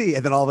 where is he?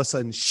 And then all of a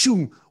sudden,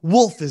 shoo,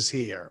 Wolf is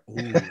here.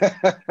 Ooh,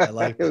 I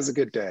like it was a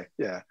good day.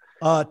 Yeah.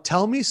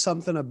 Tell me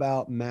something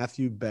about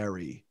Matthew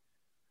Berry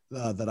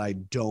that I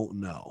don't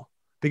know.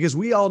 Because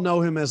we all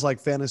know him as like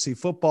fantasy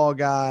football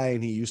guy,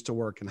 and he used to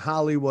work in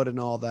Hollywood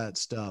and all that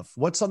stuff.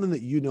 What's something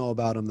that you know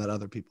about him that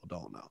other people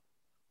don't know?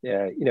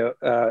 Yeah,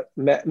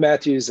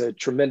 Matthew's a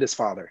tremendous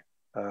father.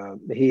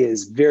 He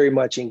is very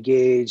much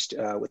engaged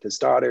with his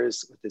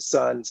daughters, with his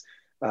sons.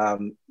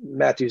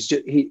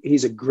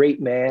 He's a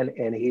great man,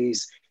 and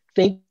he's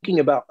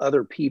thinking about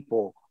other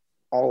people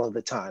all of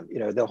the time.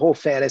 The whole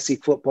fantasy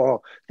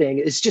football thing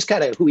is just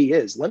kind of who he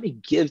is. Let me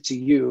give to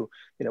you,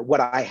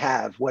 what I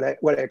have, what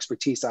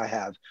expertise I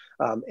have.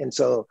 And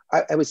so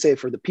I would say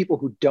for the people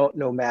who don't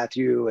know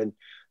Matthew and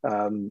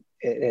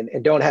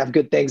don't have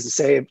good things to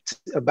say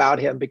about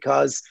him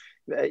because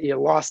you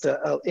lost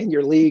in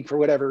your league for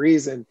whatever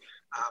reason,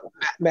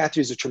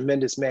 Matthew's a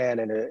tremendous man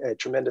and a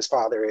tremendous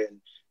father and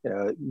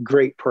a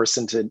great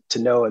person to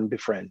know and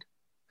befriend.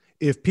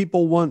 If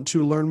people want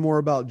to learn more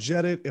about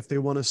Jedit, if they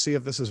want to see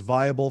if this is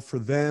viable for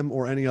them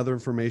or any other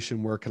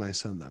information, where can I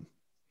send them?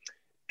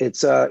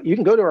 It's you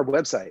can go to our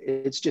website.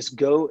 It's just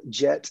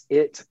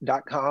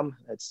gojetit.com.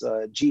 That's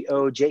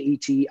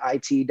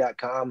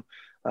gojetit.com.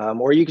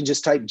 Or you can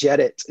just type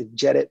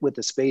Jedit with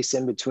a space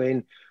in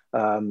between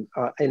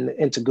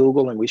into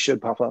Google, and we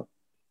should pop up.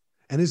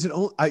 And is it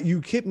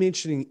you keep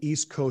mentioning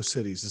East Coast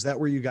cities? Is that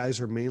where you guys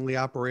are mainly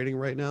operating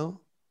right now?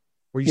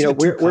 Or you said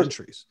two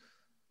countries?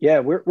 Yeah,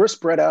 we're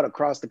spread out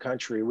across the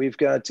country. We've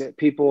got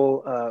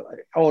people,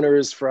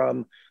 owners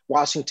from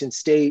Washington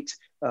State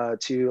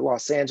to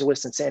Los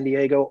Angeles and San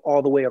Diego,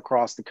 all the way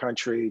across the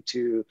country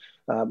to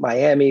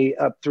Miami,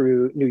 up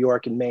through New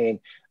York and Maine.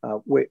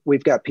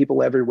 We've got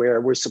people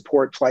everywhere. We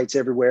support flights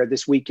everywhere.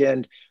 This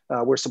weekend,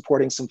 we're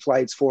supporting some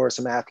flights for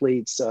some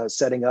athletes,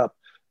 setting up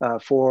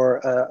for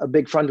a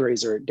big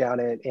fundraiser down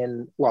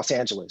in Los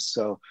Angeles.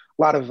 So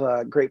a lot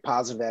of great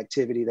positive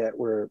activity that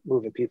we're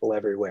moving people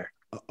everywhere.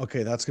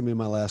 Okay, that's going to be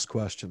my last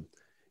question.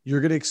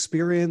 You're going to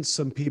experience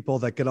some people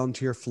that get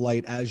onto your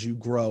flight as you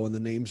grow, and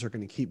the names are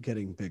going to keep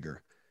getting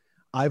bigger.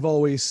 I've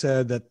always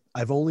said that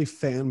I've only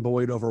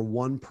fanboyed over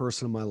one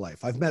person in my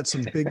life. I've met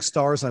some big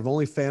stars. I've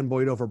only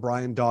fanboyed over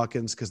Brian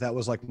Dawkins because that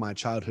was like my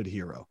childhood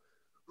hero.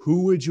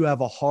 Who would you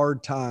have a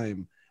hard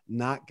time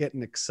not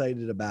getting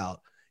excited about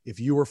if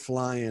you were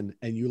flying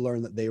and you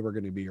learned that they were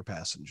going to be your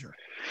passenger?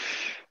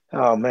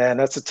 Oh man,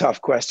 that's a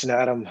tough question,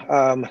 Adam.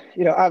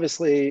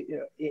 Obviously,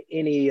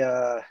 any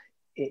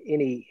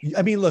any.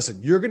 I mean,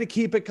 listen, you're going to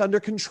keep it under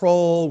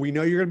control. We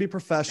know you're going to be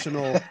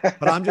professional,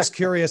 but I'm just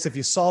curious, if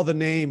you saw the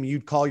name,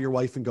 you'd call your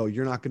wife and go,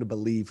 "You're not going to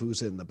believe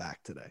who's in the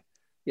back today."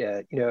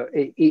 Yeah,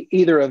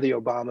 either of the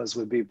Obamas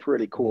would be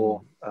pretty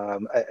cool.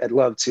 I'd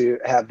love to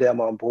have them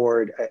on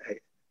board.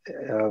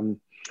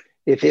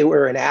 If it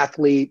were an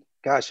athlete,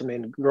 gosh, I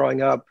mean,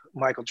 growing up,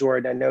 Michael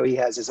Jordan, I know he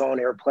has his own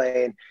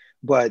airplane,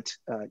 but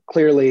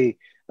clearly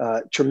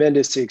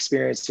tremendous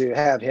experience to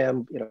have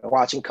him,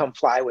 watching Come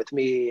Fly With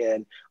Me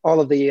and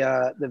all of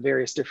the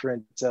various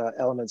different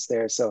elements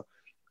there. So,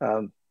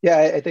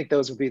 I think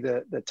those would be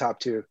the top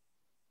two.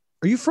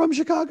 Are you from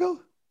Chicago?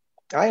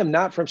 I am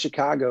not from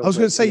Chicago. I was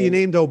going to say, you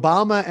named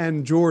Obama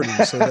and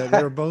Jordan, so that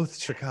they're both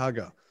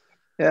Chicago.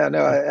 Yeah,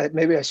 no,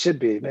 maybe I should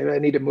be. Maybe I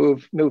need to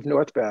move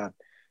northbound.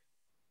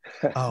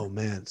 Oh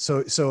man,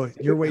 so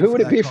you're waiting. Who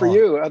would it be for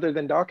you other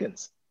than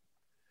Dawkins?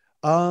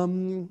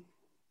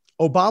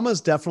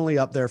 Obama's definitely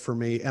up there for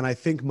me, and I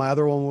think my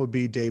other one would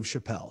be Dave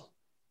Chappelle.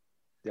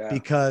 Yeah,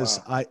 because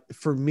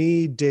for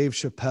me, Dave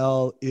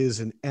Chappelle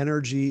is an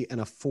energy and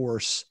a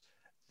force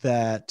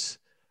that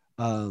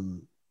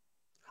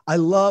I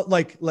love.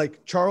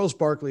 Like Charles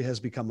Barkley has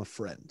become a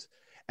friend,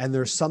 and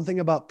there's something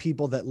about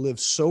people that live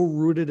so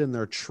rooted in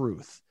their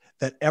truth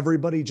that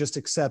everybody just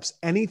accepts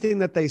anything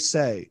that they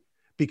say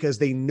because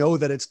they know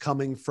that it's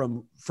coming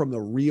from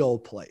the real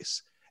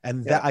place.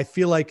 And that I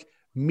feel like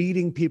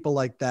meeting people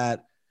like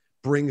that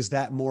brings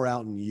that more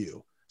out in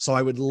you. So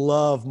I would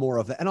love more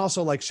of that. And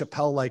also like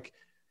Chappelle, like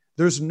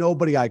there's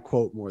nobody I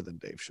quote more than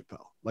Dave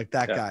Chappelle. Like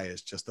that guy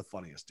is just the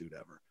funniest dude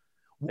ever.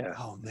 Yeah.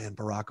 Oh man,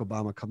 Barack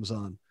Obama comes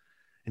on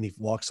and he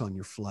walks on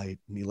your flight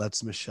and he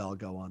lets Michelle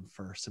go on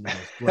first. And he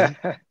goes, Glenn,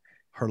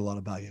 heard a lot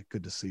about you.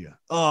 Good to see you.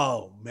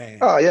 Oh man.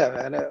 Oh yeah,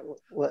 man.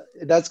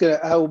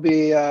 That'll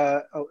be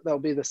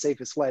the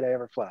safest flight I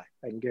ever fly.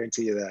 I can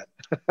guarantee you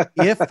that.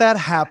 If that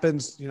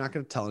happens, you're not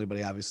going to tell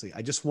anybody, obviously.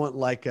 I just want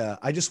like a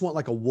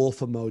wolf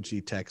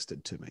emoji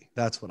texted to me.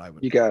 That's what I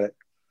would. You got it.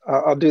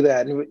 I'll do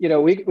that. And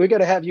we got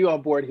to have you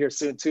on board here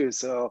soon too.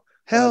 So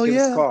hell give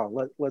yeah. us a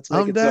call. Let's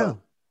make it down.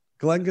 so.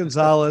 Glenn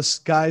Gonzales,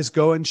 guys,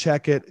 go and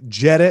check it.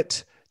 Jet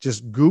it.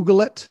 Just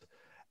Google it,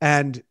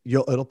 and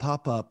it'll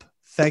pop up.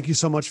 Thank you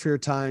so much for your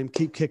time.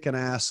 Keep kicking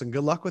ass and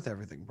good luck with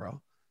everything,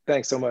 bro.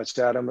 Thanks so much,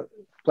 Adam.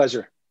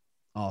 Pleasure.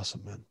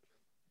 Awesome, man.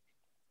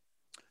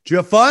 Did you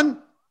have fun?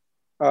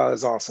 Oh, it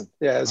was awesome.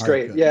 Yeah, it was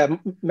great. Good. Yeah,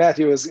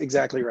 Matthew was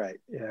exactly right.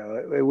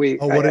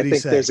 What did he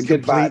say? There's a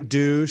good vibe.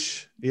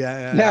 Douche.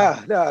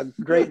 Yeah. No,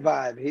 great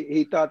vibe.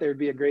 He thought there would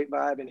be a great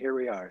vibe, and here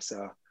we are.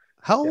 So,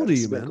 how old are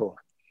you, man? Cool.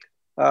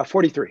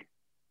 43.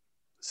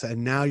 So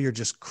now you're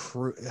just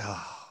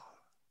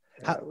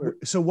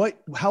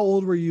how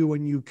old were you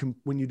when you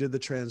did the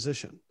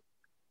transition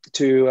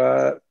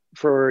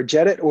for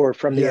Jet It or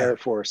from the Air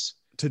Force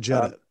to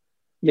Jet It?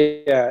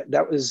 Yeah,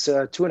 that was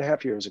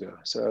 2.5 years ago.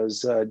 So I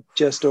was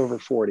just over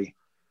 40.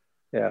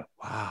 Yeah.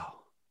 Wow.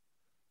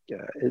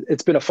 Yeah,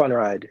 it's been a fun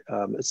ride.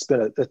 It's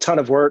been a ton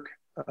of work.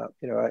 I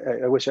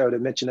wish I would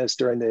have mentioned this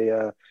during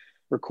the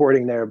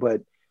recording there,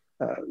 but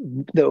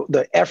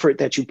the effort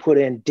that you put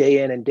in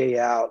and day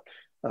out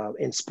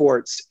in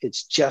sports,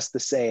 it's just the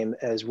same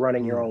as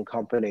running your own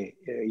company.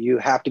 You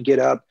have to get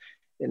up,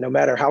 and no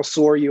matter how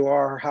sore you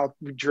are, how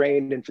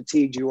drained and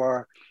fatigued you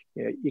are,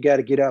 you got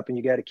to get up and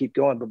you got to keep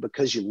going. But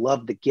because you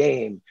love the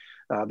game,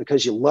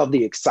 because you love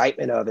the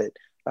excitement of it,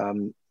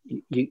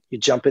 you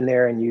jump in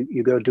there and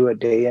you go do it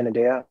day in and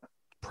day out.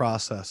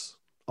 Process,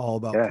 all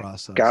about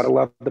process. Gotta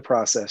love the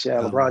process.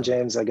 Yeah, LeBron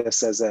James, I guess,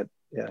 says that.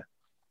 Yeah.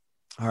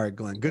 All right,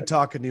 Glenn. Good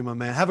talking to you, my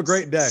man. Have a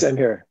great day. Same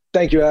here.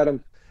 Thank you,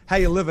 Adam. How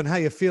you living? How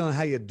you feeling?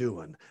 How you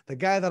doing? The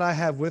guy that I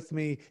have with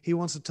me, he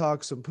wants to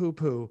talk some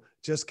poo-poo.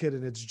 Just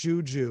kidding. It's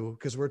JuJu,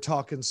 because we're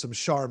talking some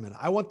Charmin.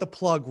 I want the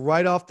plug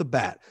right off the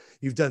bat.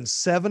 You've done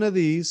 7 of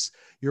these.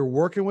 You're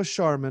working with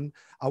Charmin.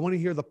 I want to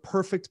hear the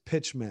perfect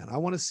pitch, man. I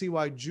want to see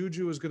why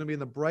JuJu is going to be in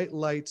the bright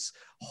lights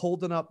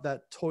holding up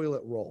that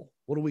toilet roll.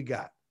 What do we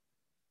got?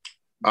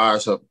 All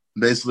right. So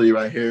basically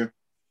right here,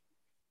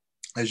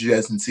 as you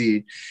guys can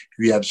see,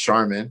 we have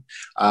Charmin.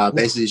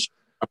 Basically,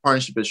 our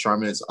partnership with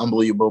Charmin is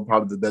unbelievable.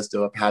 Probably the best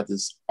deal I've had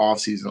this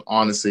offseason,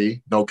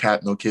 honestly. No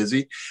cap, no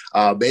kizzy.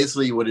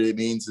 Basically, what it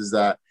means is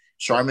that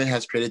Charmin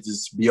has created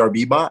this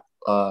BRB bot,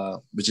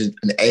 which is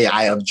an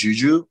AI of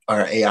JuJu,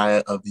 or AI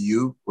of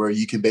you, where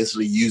you can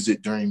basically use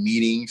it during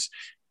meetings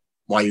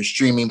while you're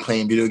streaming,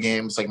 playing video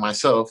games. Like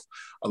myself,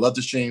 I love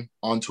to stream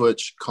on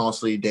Twitch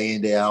constantly, day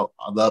in, day out.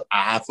 I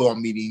have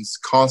phone meetings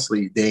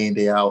constantly, day in,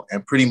 day out.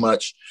 And pretty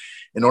much,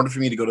 in order for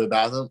me to go to the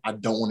bathroom, I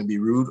don't want to be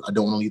rude. I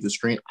don't want to leave the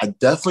screen. I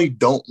definitely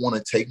don't want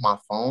to take my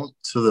phone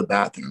to the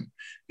bathroom,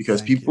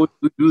 because people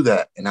do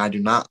that, and I do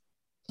not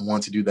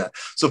want to do that.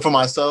 So for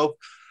myself,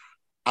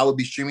 I will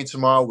be streaming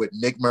tomorrow with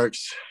Nick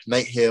Merckx,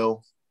 Nate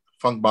Hill,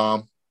 Funk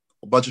Bomb,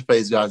 a bunch of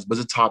FaZe guys, a bunch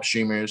of top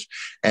streamers.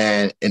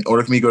 And in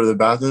order for me to go to the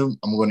bathroom,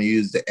 I'm going to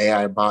use the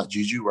AI bot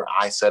JuJu, where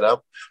I set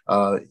up.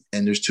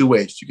 And there's 2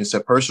 ways. You can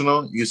set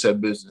personal, you can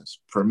set business.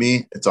 For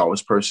me, it's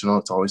always personal.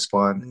 It's always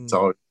fun. It's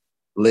always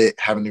lit,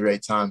 having a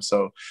great time.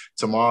 So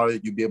tomorrow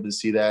you'll be able to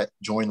see that.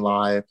 Join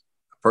live,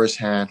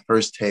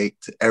 first take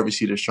to ever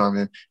see the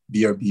Charmin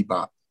BRB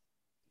bop.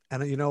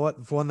 And you know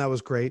what? For one, that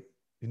was great.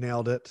 You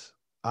nailed it.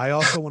 I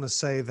also want to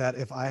say that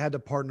if I had to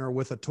partner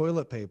with a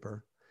toilet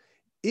paper,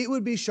 it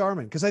would be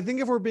Charmin. Because I think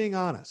if we're being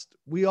honest,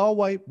 we all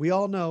wipe, we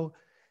all know.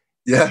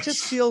 Yeah, it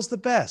just feels the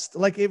best.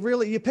 Like it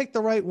really, you picked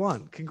the right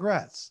one.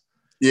 Congrats.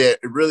 Yeah,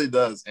 it really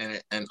does.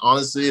 And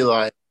honestly,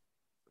 like,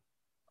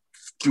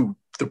 dude,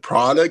 the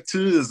product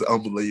too is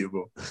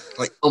unbelievable.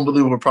 Like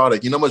unbelievable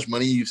product. You know how much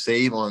money you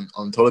save on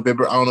toilet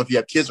paper? I don't know if you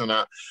have kids or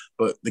not,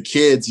 but the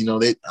kids, you know,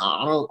 I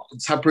don't know the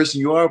type of person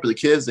you are, but the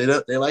kids, they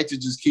like to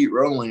just keep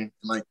rolling. And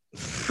like,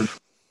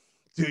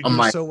 dude,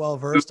 you're so well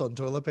versed on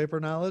toilet paper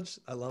knowledge.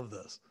 I love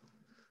this.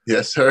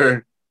 Yes,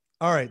 sir.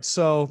 All right.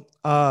 So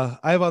I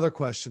have other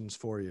questions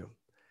for you.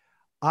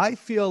 I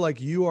feel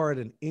like you are at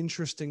an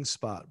interesting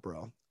spot,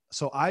 bro.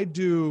 So I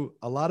do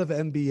a lot of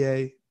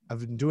NBA. I've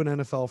been doing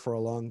NFL for a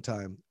long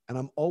time, and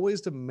I'm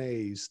always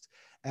amazed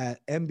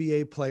at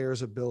NBA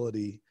players'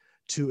 ability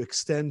to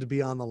extend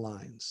beyond the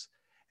lines.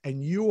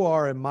 And you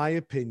are, in my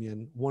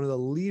opinion, one of the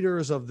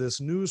leaders of this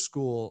new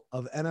school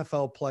of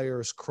NFL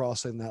players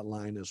crossing that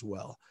line as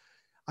well.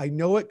 I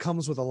know it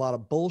comes with a lot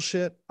of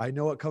bullshit. I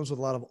know it comes with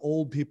a lot of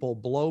old people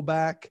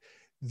blowback,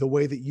 the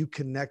way that you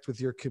connect with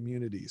your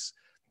communities.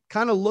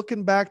 Kind of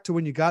looking back to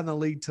when you got in the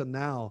league to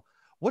now,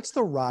 what's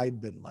the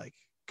ride been like?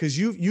 Because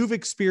you've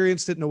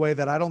experienced it in a way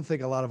that I don't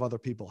think a lot of other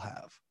people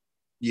have.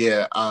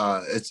 Yeah,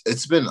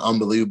 it's been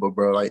unbelievable,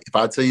 bro. Like if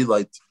I tell you,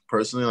 like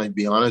personally, like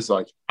be honest,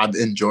 like I've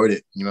enjoyed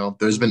it. You know,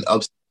 there's been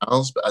ups and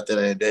downs, but at the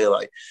end of the day,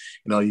 like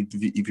you know,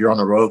 if you're on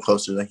a roller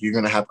coaster, like you're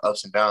gonna have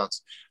ups and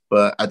downs.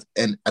 But at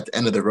the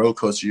end of the roller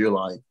coaster, you're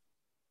like,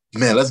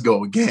 man, let's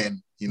go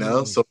again. You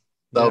know, so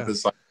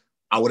it's like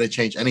I wouldn't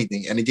change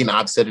anything. Anything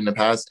I've said in the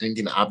past,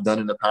 anything I've done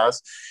in the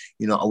past,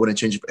 you know, I wouldn't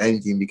change it for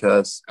anything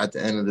because at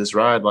the end of this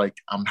ride, like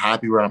I'm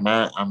happy where I'm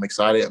at. I'm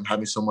excited. I'm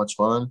having so much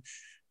fun.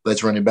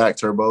 Let's run it back,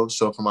 Turbo.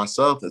 So for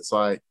myself, it's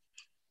like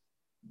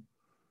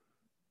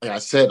I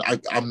said,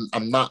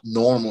 I'm not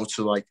normal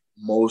to like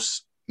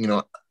most, you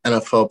know,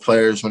 NFL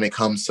players when it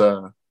comes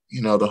to,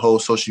 you know, the whole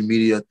social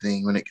media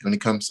thing, when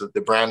it comes to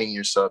the branding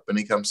yourself, when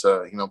it comes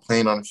to, you know,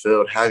 playing on the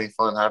field, having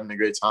fun, having a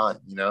great time,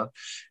 you know,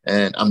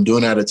 and I'm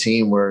doing at a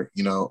team where,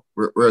 you know,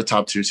 we're a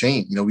top tier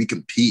team, you know, we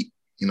compete,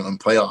 you know, in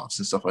playoffs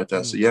and stuff like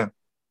that. So, yeah.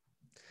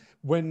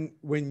 When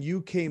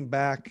you came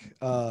back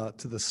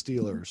to the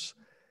Steelers,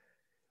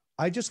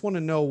 I just want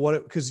to know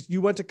because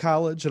you went to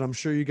college and I'm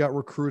sure you got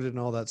recruited and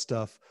all that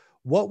stuff.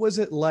 What was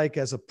it like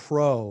as a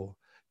pro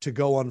to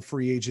go on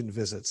free agent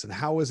visits, and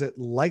how is it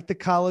like the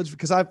college?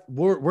 Because I'm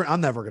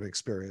never going to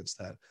experience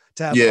that,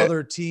 to have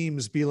other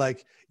teams be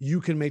like, you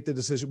can make the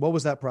decision. What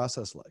was that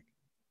process like?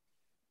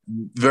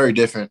 Very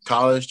different.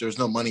 College, there's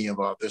no money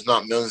involved. There's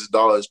not millions of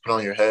dollars put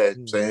on your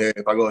head saying, hey,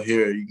 if I go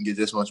here, you can get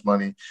this much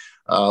money.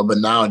 But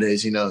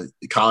nowadays, you know,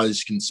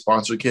 college can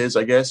sponsor kids,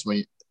 I guess.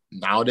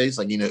 Nowadays,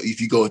 like, you know, if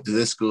you go to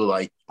this school,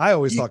 like I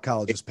always thought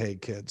colleges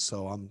paid kids.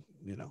 So I'm,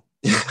 you know,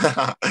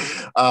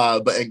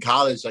 but in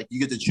college, like you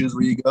get to choose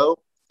where you go.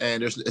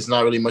 And it's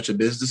not really much a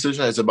business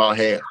decision. It's about,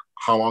 hey,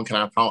 how long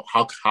can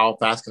how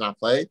fast can I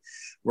play?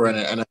 Where in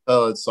the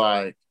NFL, it's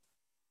like,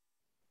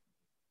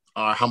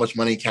 how much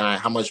money can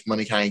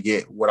I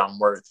get? What I'm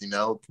worth, you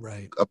know?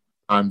 Right.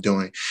 I'm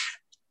doing.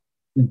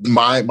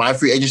 My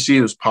free agency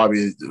was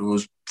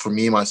for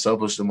me myself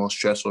was the most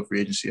stressful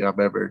free agency I've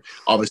ever.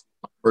 Obviously,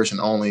 my first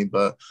and only,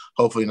 but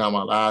hopefully not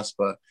my last.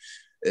 But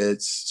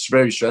it's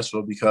very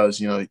stressful because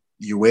you know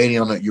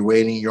you're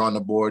on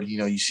the board. You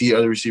know, you see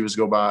other receivers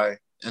go by.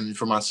 And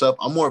for myself,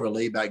 I'm more of a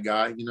laid back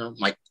guy, you know,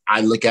 like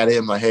I look at it,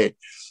 I'm like, hey,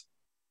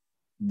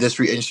 this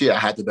free agency, I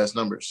had the best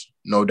numbers,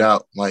 no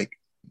doubt, like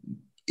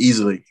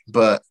easily.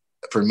 But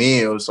for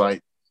me, it was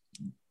like,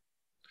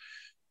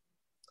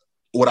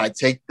 would I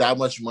take that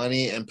much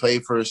money and play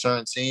for a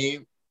certain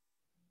team?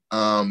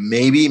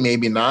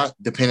 Maybe not,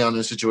 depending on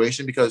the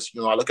situation, because,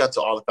 you know, I look at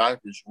all the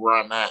factors where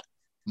I'm at,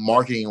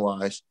 marketing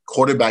wise,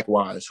 quarterback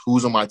wise,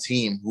 who's on my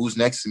team, who's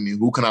next to me,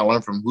 who can I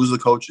learn from, who's the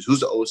coaches,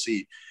 who's the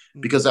OC.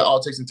 Because that all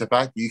takes into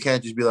factor. You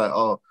can't just be like,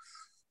 oh,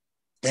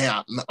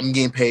 damn, I'm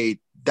getting paid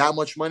that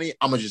much money,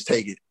 I'm going to just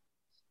take it.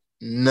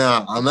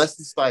 Nah, unless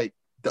it's like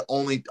the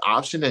only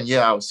option, then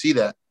yeah, I would see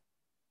that.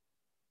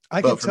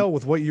 I can tell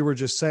with what you were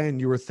just saying,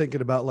 you were thinking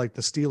about like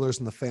the Steelers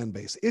and the fan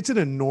base. It's an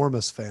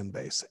enormous fan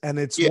base, and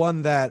it's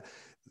one that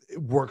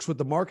works with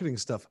the marketing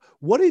stuff.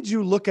 What did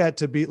you look at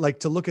to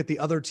look at the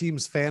other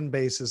team's fan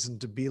bases and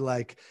to be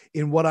like,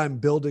 in what I'm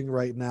building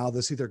right now,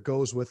 this either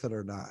goes with it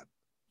or not?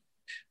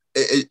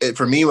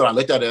 For me, what I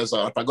looked at it as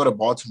if I go to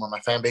Baltimore, my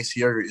fan base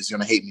here is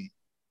going to hate me.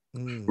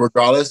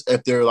 Regardless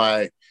if they're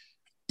like,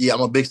 yeah,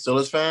 I'm a big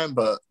Steelers fan,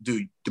 but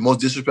dude, the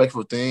most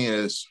disrespectful thing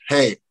is,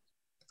 hey,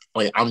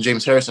 like I'm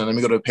James Harrison, let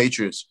me go to the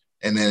Patriots.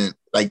 And then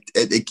like,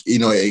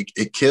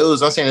 it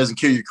kills, I'm not saying it doesn't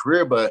kill your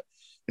career, but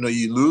you know,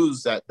 you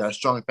lose that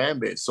strong fan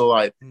base. So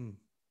like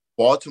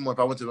Baltimore, if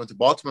I went to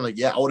Baltimore, like,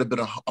 yeah, I would have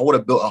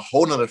built a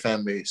whole nother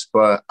fan base,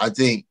 but I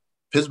think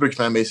Pittsburgh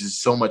fan base is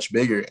so much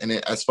bigger. And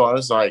as far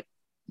as like,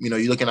 you know,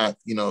 you're looking at,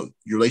 you know,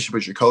 your relationship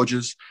with your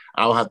coaches.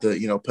 I'll have to,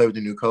 you know, play with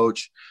the new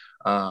coach.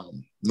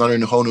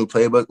 learning a whole new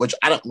playbook, which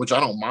I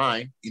don't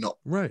mind,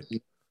 Right.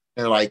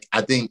 And like,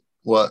 I think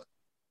what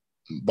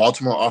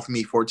Baltimore offered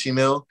me 14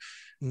 mil,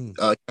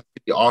 Mm.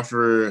 they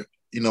offer,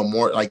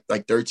 more like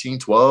 13,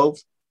 12,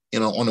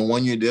 on a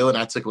 1 year deal. And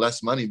I took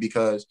less money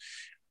because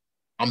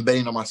I'm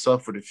betting on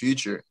myself for the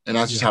future. And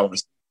that's just how it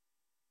was.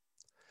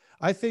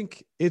 I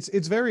think it's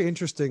very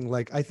interesting.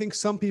 Like, I think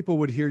some people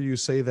would hear you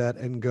say that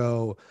and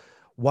go,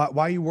 why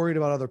are you worried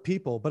about other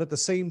people? But at the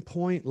same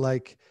point,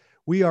 like,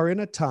 we are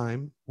in a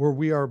time where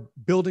we are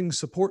building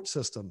support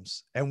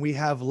systems and we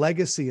have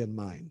legacy in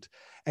mind.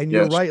 And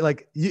you're Yes. right.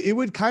 Like, it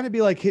would kind of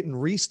be like hitting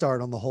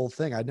restart on the whole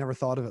thing. I'd never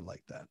thought of it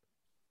like that.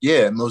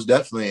 Yeah, most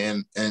definitely.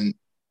 And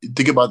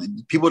think about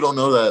it. People don't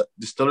know that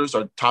the Steelers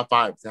are top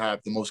 5 to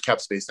have the most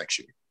cap space next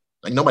year.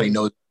 Like, nobody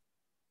knows.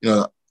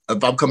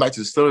 If I come back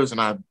to the Steelers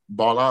and I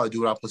ball out and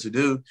do what I'm supposed to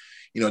do,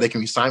 they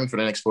can resign me for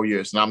the next 4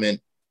 years. And I'm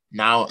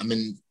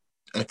in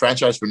a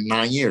franchise for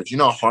 9 years. You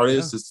know how hard it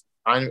is to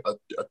sign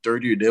a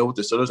third-year deal with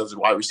the Steelers as a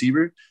wide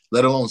receiver,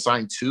 let alone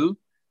sign 2.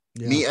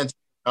 Yeah. Me and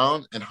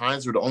Brown and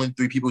Hines were the only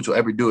 3 people to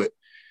ever do it.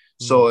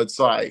 So it's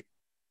like,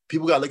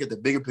 people got to look at the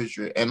bigger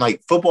picture. And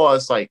like, football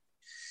is like,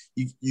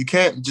 you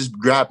can't just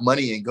grab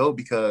money and go,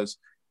 because,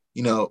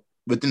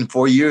 within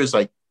 4 years,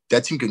 like,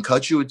 that team can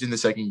cut you within the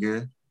second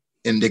year,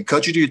 and they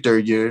cut you to your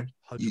third year.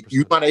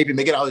 You might not even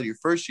make it out of your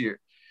first year.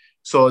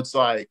 So it's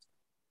like,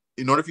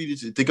 in order for you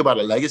to think about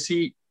a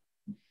legacy,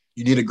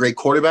 you need a great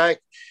quarterback.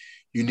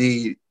 You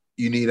need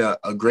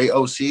a great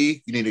OC.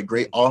 You need a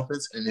great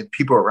offense, and then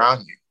people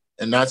around you.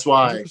 And that's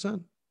why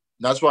 100%.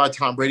 That's why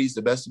Tom Brady's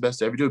the best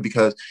to ever do it,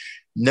 because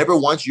never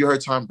once you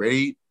heard Tom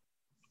Brady,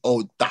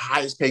 the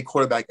highest paid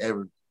quarterback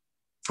ever.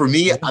 For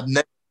me, I've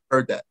never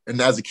heard that. And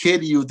as a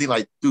kid, you would think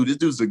like, dude, this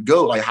dude's a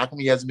GOAT. Like, how come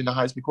he hasn't been the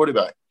highest paid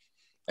quarterback?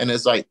 And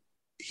it's like,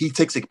 he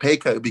takes a pay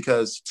cut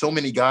because so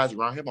many guys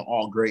around him are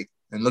all great.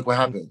 And look what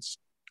happens.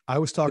 I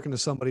was talking to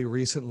somebody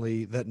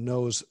recently that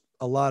knows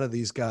a lot of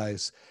these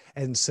guys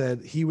and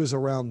said he was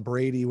around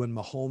Brady when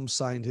Mahomes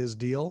signed his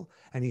deal,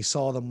 and he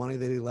saw the money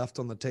that he left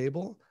on the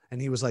table, and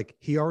he was like,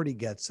 he already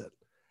gets it.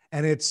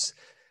 And it's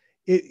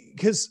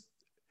because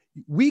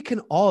we can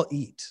all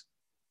eat.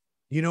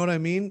 You know what I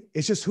mean?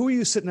 It's just, who are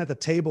you sitting at the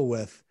table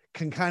with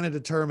can kind of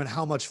determine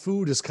how much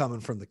food is coming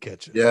from the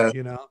kitchen. Yeah.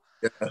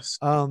 Yes.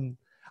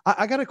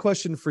 I got a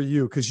question for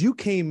you, because you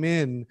came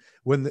in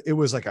when it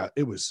was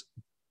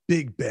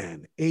Big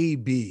Ben,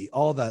 AB,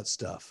 all that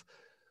stuff.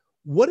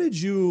 What did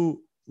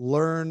you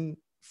learn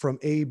from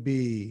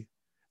AB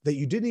that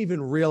you didn't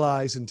even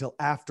realize until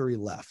after he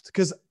left?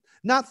 Because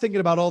not thinking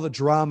about all the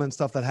drama and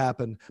stuff that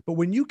happened, but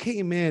when you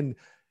came in,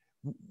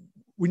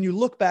 when you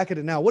look back at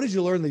it now, what did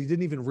you learn that you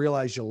didn't even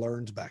realize you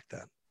learned back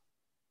then?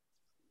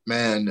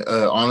 Man,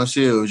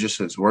 honestly, it was just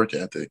his work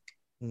ethic.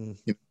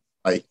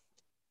 Like,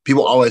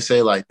 people always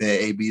say, like, man,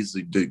 AB is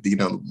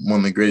one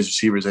of the greatest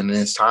receivers in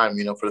his time.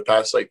 For the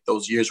past, like,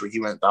 those years where he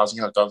went 1,000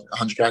 yards,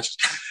 100 catches,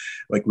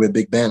 like with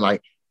Big Ben,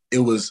 like, it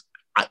was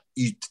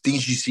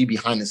things you see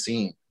behind the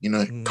scene.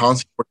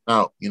 Constantly working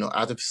out.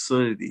 At the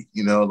facility.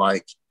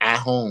 Like, at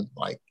home,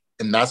 like.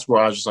 And that's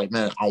where I was just like,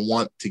 man, I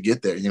want to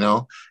get there,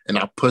 and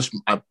I pushed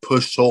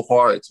so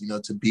hard,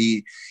 to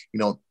be,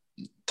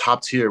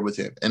 top tier with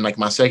him. And like,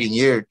 my second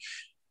year,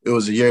 it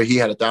was a year he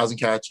had 1,000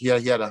 catches. He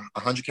had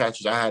 100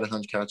 catches. I had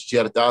 100 catches. He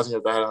had 1,000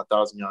 yards. I had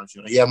 1,000 yards.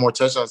 He had more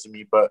touchdowns than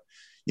me, but,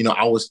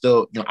 I was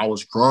still, I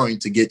was growing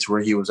to get to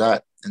where he was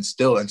at, and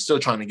still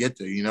trying to get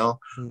there,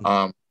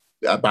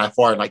 by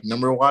far, like,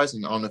 number wise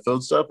and on the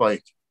field stuff,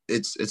 like,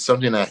 it's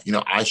something that,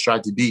 I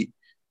strive to be.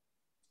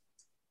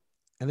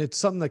 And it's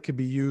something that could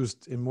be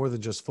used in more than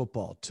just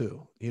football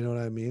too. You know what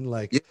I mean?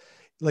 Like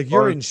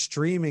you're in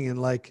streaming, and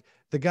like,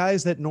 the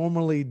guys that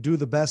normally do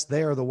the best,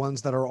 they are the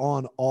ones that are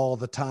on all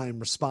the time,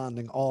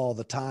 responding all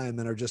the time,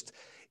 and are just,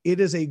 it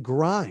is a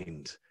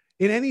grind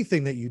in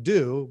anything that you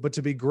do, but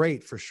to be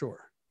great for sure.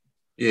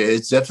 Yeah,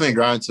 it's definitely a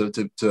grind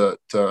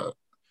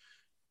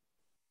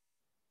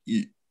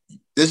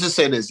let's just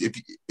say this.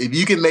 If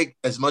you can make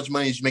as much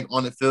money as you make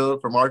on the field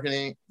for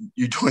marketing,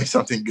 you're doing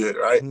something good,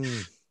 right?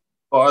 As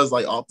far as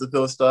like off the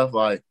field stuff,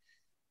 like,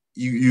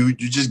 you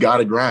just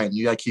gotta grind.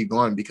 You gotta keep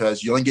going,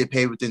 because you only get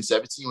paid within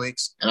 17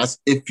 weeks, and that's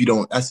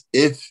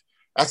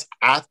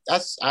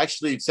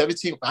actually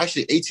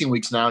 18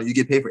 weeks now. You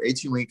get paid for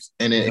 18 weeks,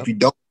 and then if you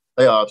don't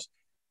playoffs,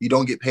 you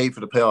don't get paid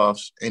for the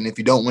playoffs, and if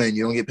you don't win,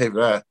 you don't get paid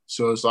for that.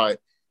 So it's like,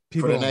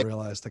 people don't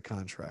realize the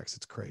contracts.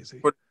 It's crazy.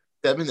 For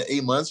 7 to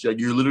 8 months,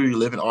 you're literally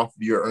living off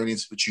of your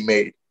earnings, which you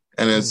made,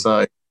 and it's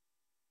like,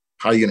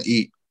 how are you gonna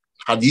eat?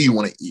 How do you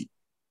want to eat?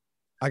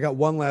 I got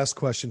one last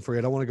question for you.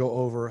 I don't want to go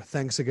over.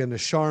 Thanks again to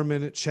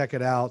Charmin. Check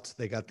it out.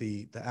 They got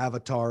the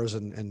avatars,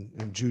 and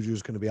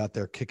JuJu's going to be out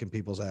there kicking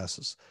people's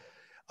asses.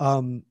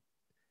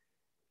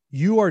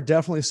 You are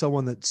definitely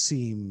someone that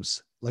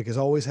seems like is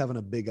always having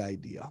a big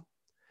idea,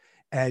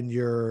 and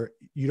you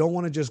don't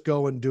want to just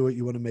go and do it.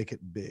 You want to make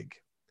it big.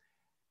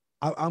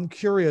 I'm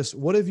curious,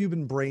 what have you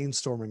been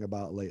brainstorming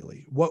about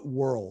lately? What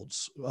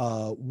worlds,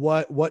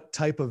 what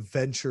type of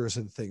ventures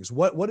and things,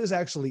 what is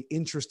actually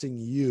interesting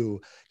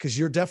you? Cause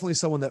you're definitely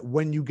someone that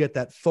when you get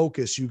that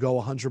focus, you go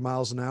 100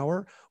 miles an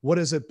hour. What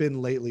has it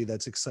been lately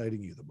that's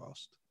exciting you the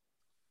most?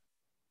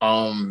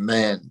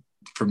 Man,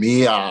 for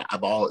me,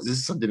 this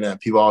is something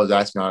that people always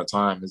ask me all the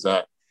time, is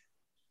that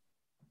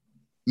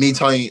me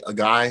telling a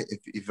guy,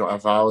 if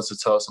I was to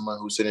tell someone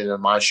who's sitting in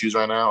my shoes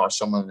right now, or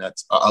someone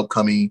that's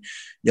upcoming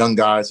young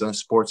guys in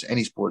sports,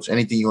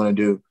 anything you want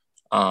to do,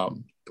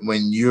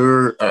 when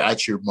you're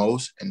at your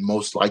most and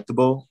most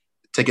likable,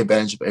 take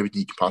advantage of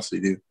everything you can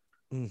possibly do.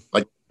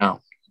 Like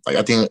now, like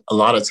I think a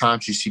lot of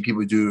times you see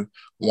people do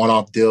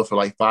one-off deal for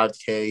like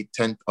 5K,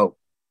 10. Oh,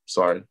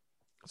 sorry.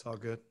 It's all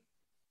good.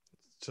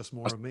 It's just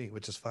more of me,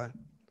 which is fine.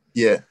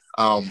 Yeah.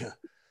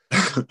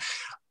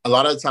 A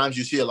lot of times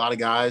you see a lot of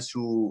guys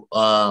who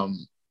are,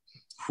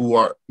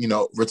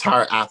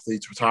 retired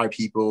athletes, retired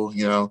people,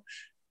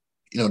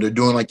 they're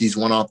doing like these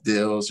one-off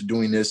deals, they're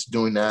doing this,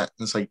 doing that.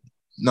 And it's like,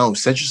 no,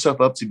 set yourself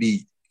up to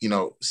be,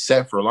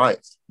 set for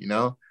life.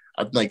 I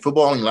like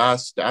football only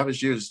lasts, the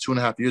average year is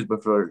 2.5 years,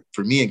 but for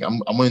me,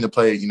 I'm willing to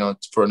play,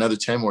 for another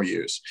 10 more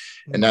years.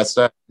 And that's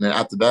that. And then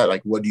after that,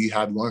 like, what do you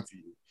have going for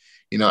you?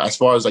 As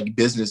far as like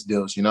business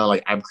deals,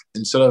 like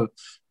instead of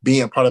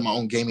being a part of my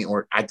own gaming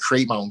org, I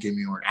create my own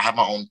gaming org. I have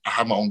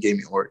my own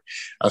gaming org.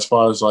 As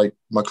far as like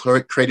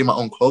creating my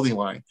own clothing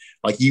line,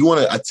 like you want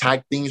to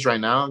attack things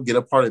right now, get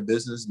a part of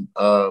business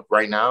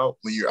right now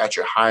when you're at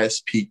your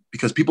highest peak,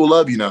 because people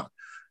love you now.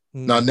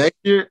 Now next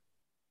year,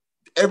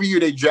 every year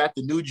they draft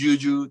a new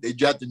JuJu, they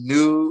draft a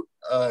new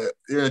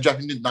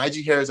drafting new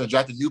Najee Harris, and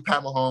draft a new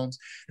Pat Mahomes.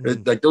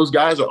 Like those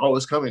guys are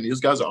always coming. Those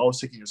guys are always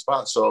taking your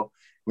spot. So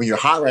when you're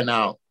hot right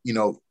now,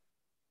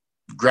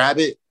 grab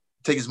it,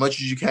 take as much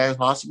as you can as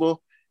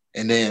possible,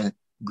 and then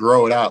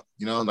grow it out.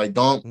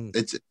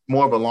 It's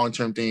more of a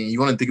long-term thing. You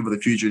want to think of the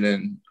future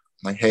than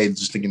like, hey,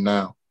 just thinking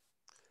now.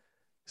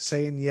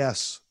 Saying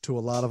yes to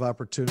a lot of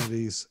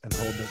opportunities and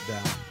holding it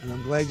down. And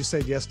I'm glad you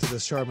said yes to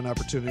this Charmin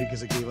opportunity,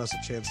 because it gave us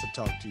a chance to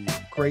talk to you.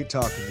 Great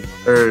talking to you,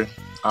 my man.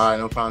 All right,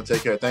 no problem.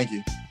 Take care. Thank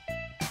you.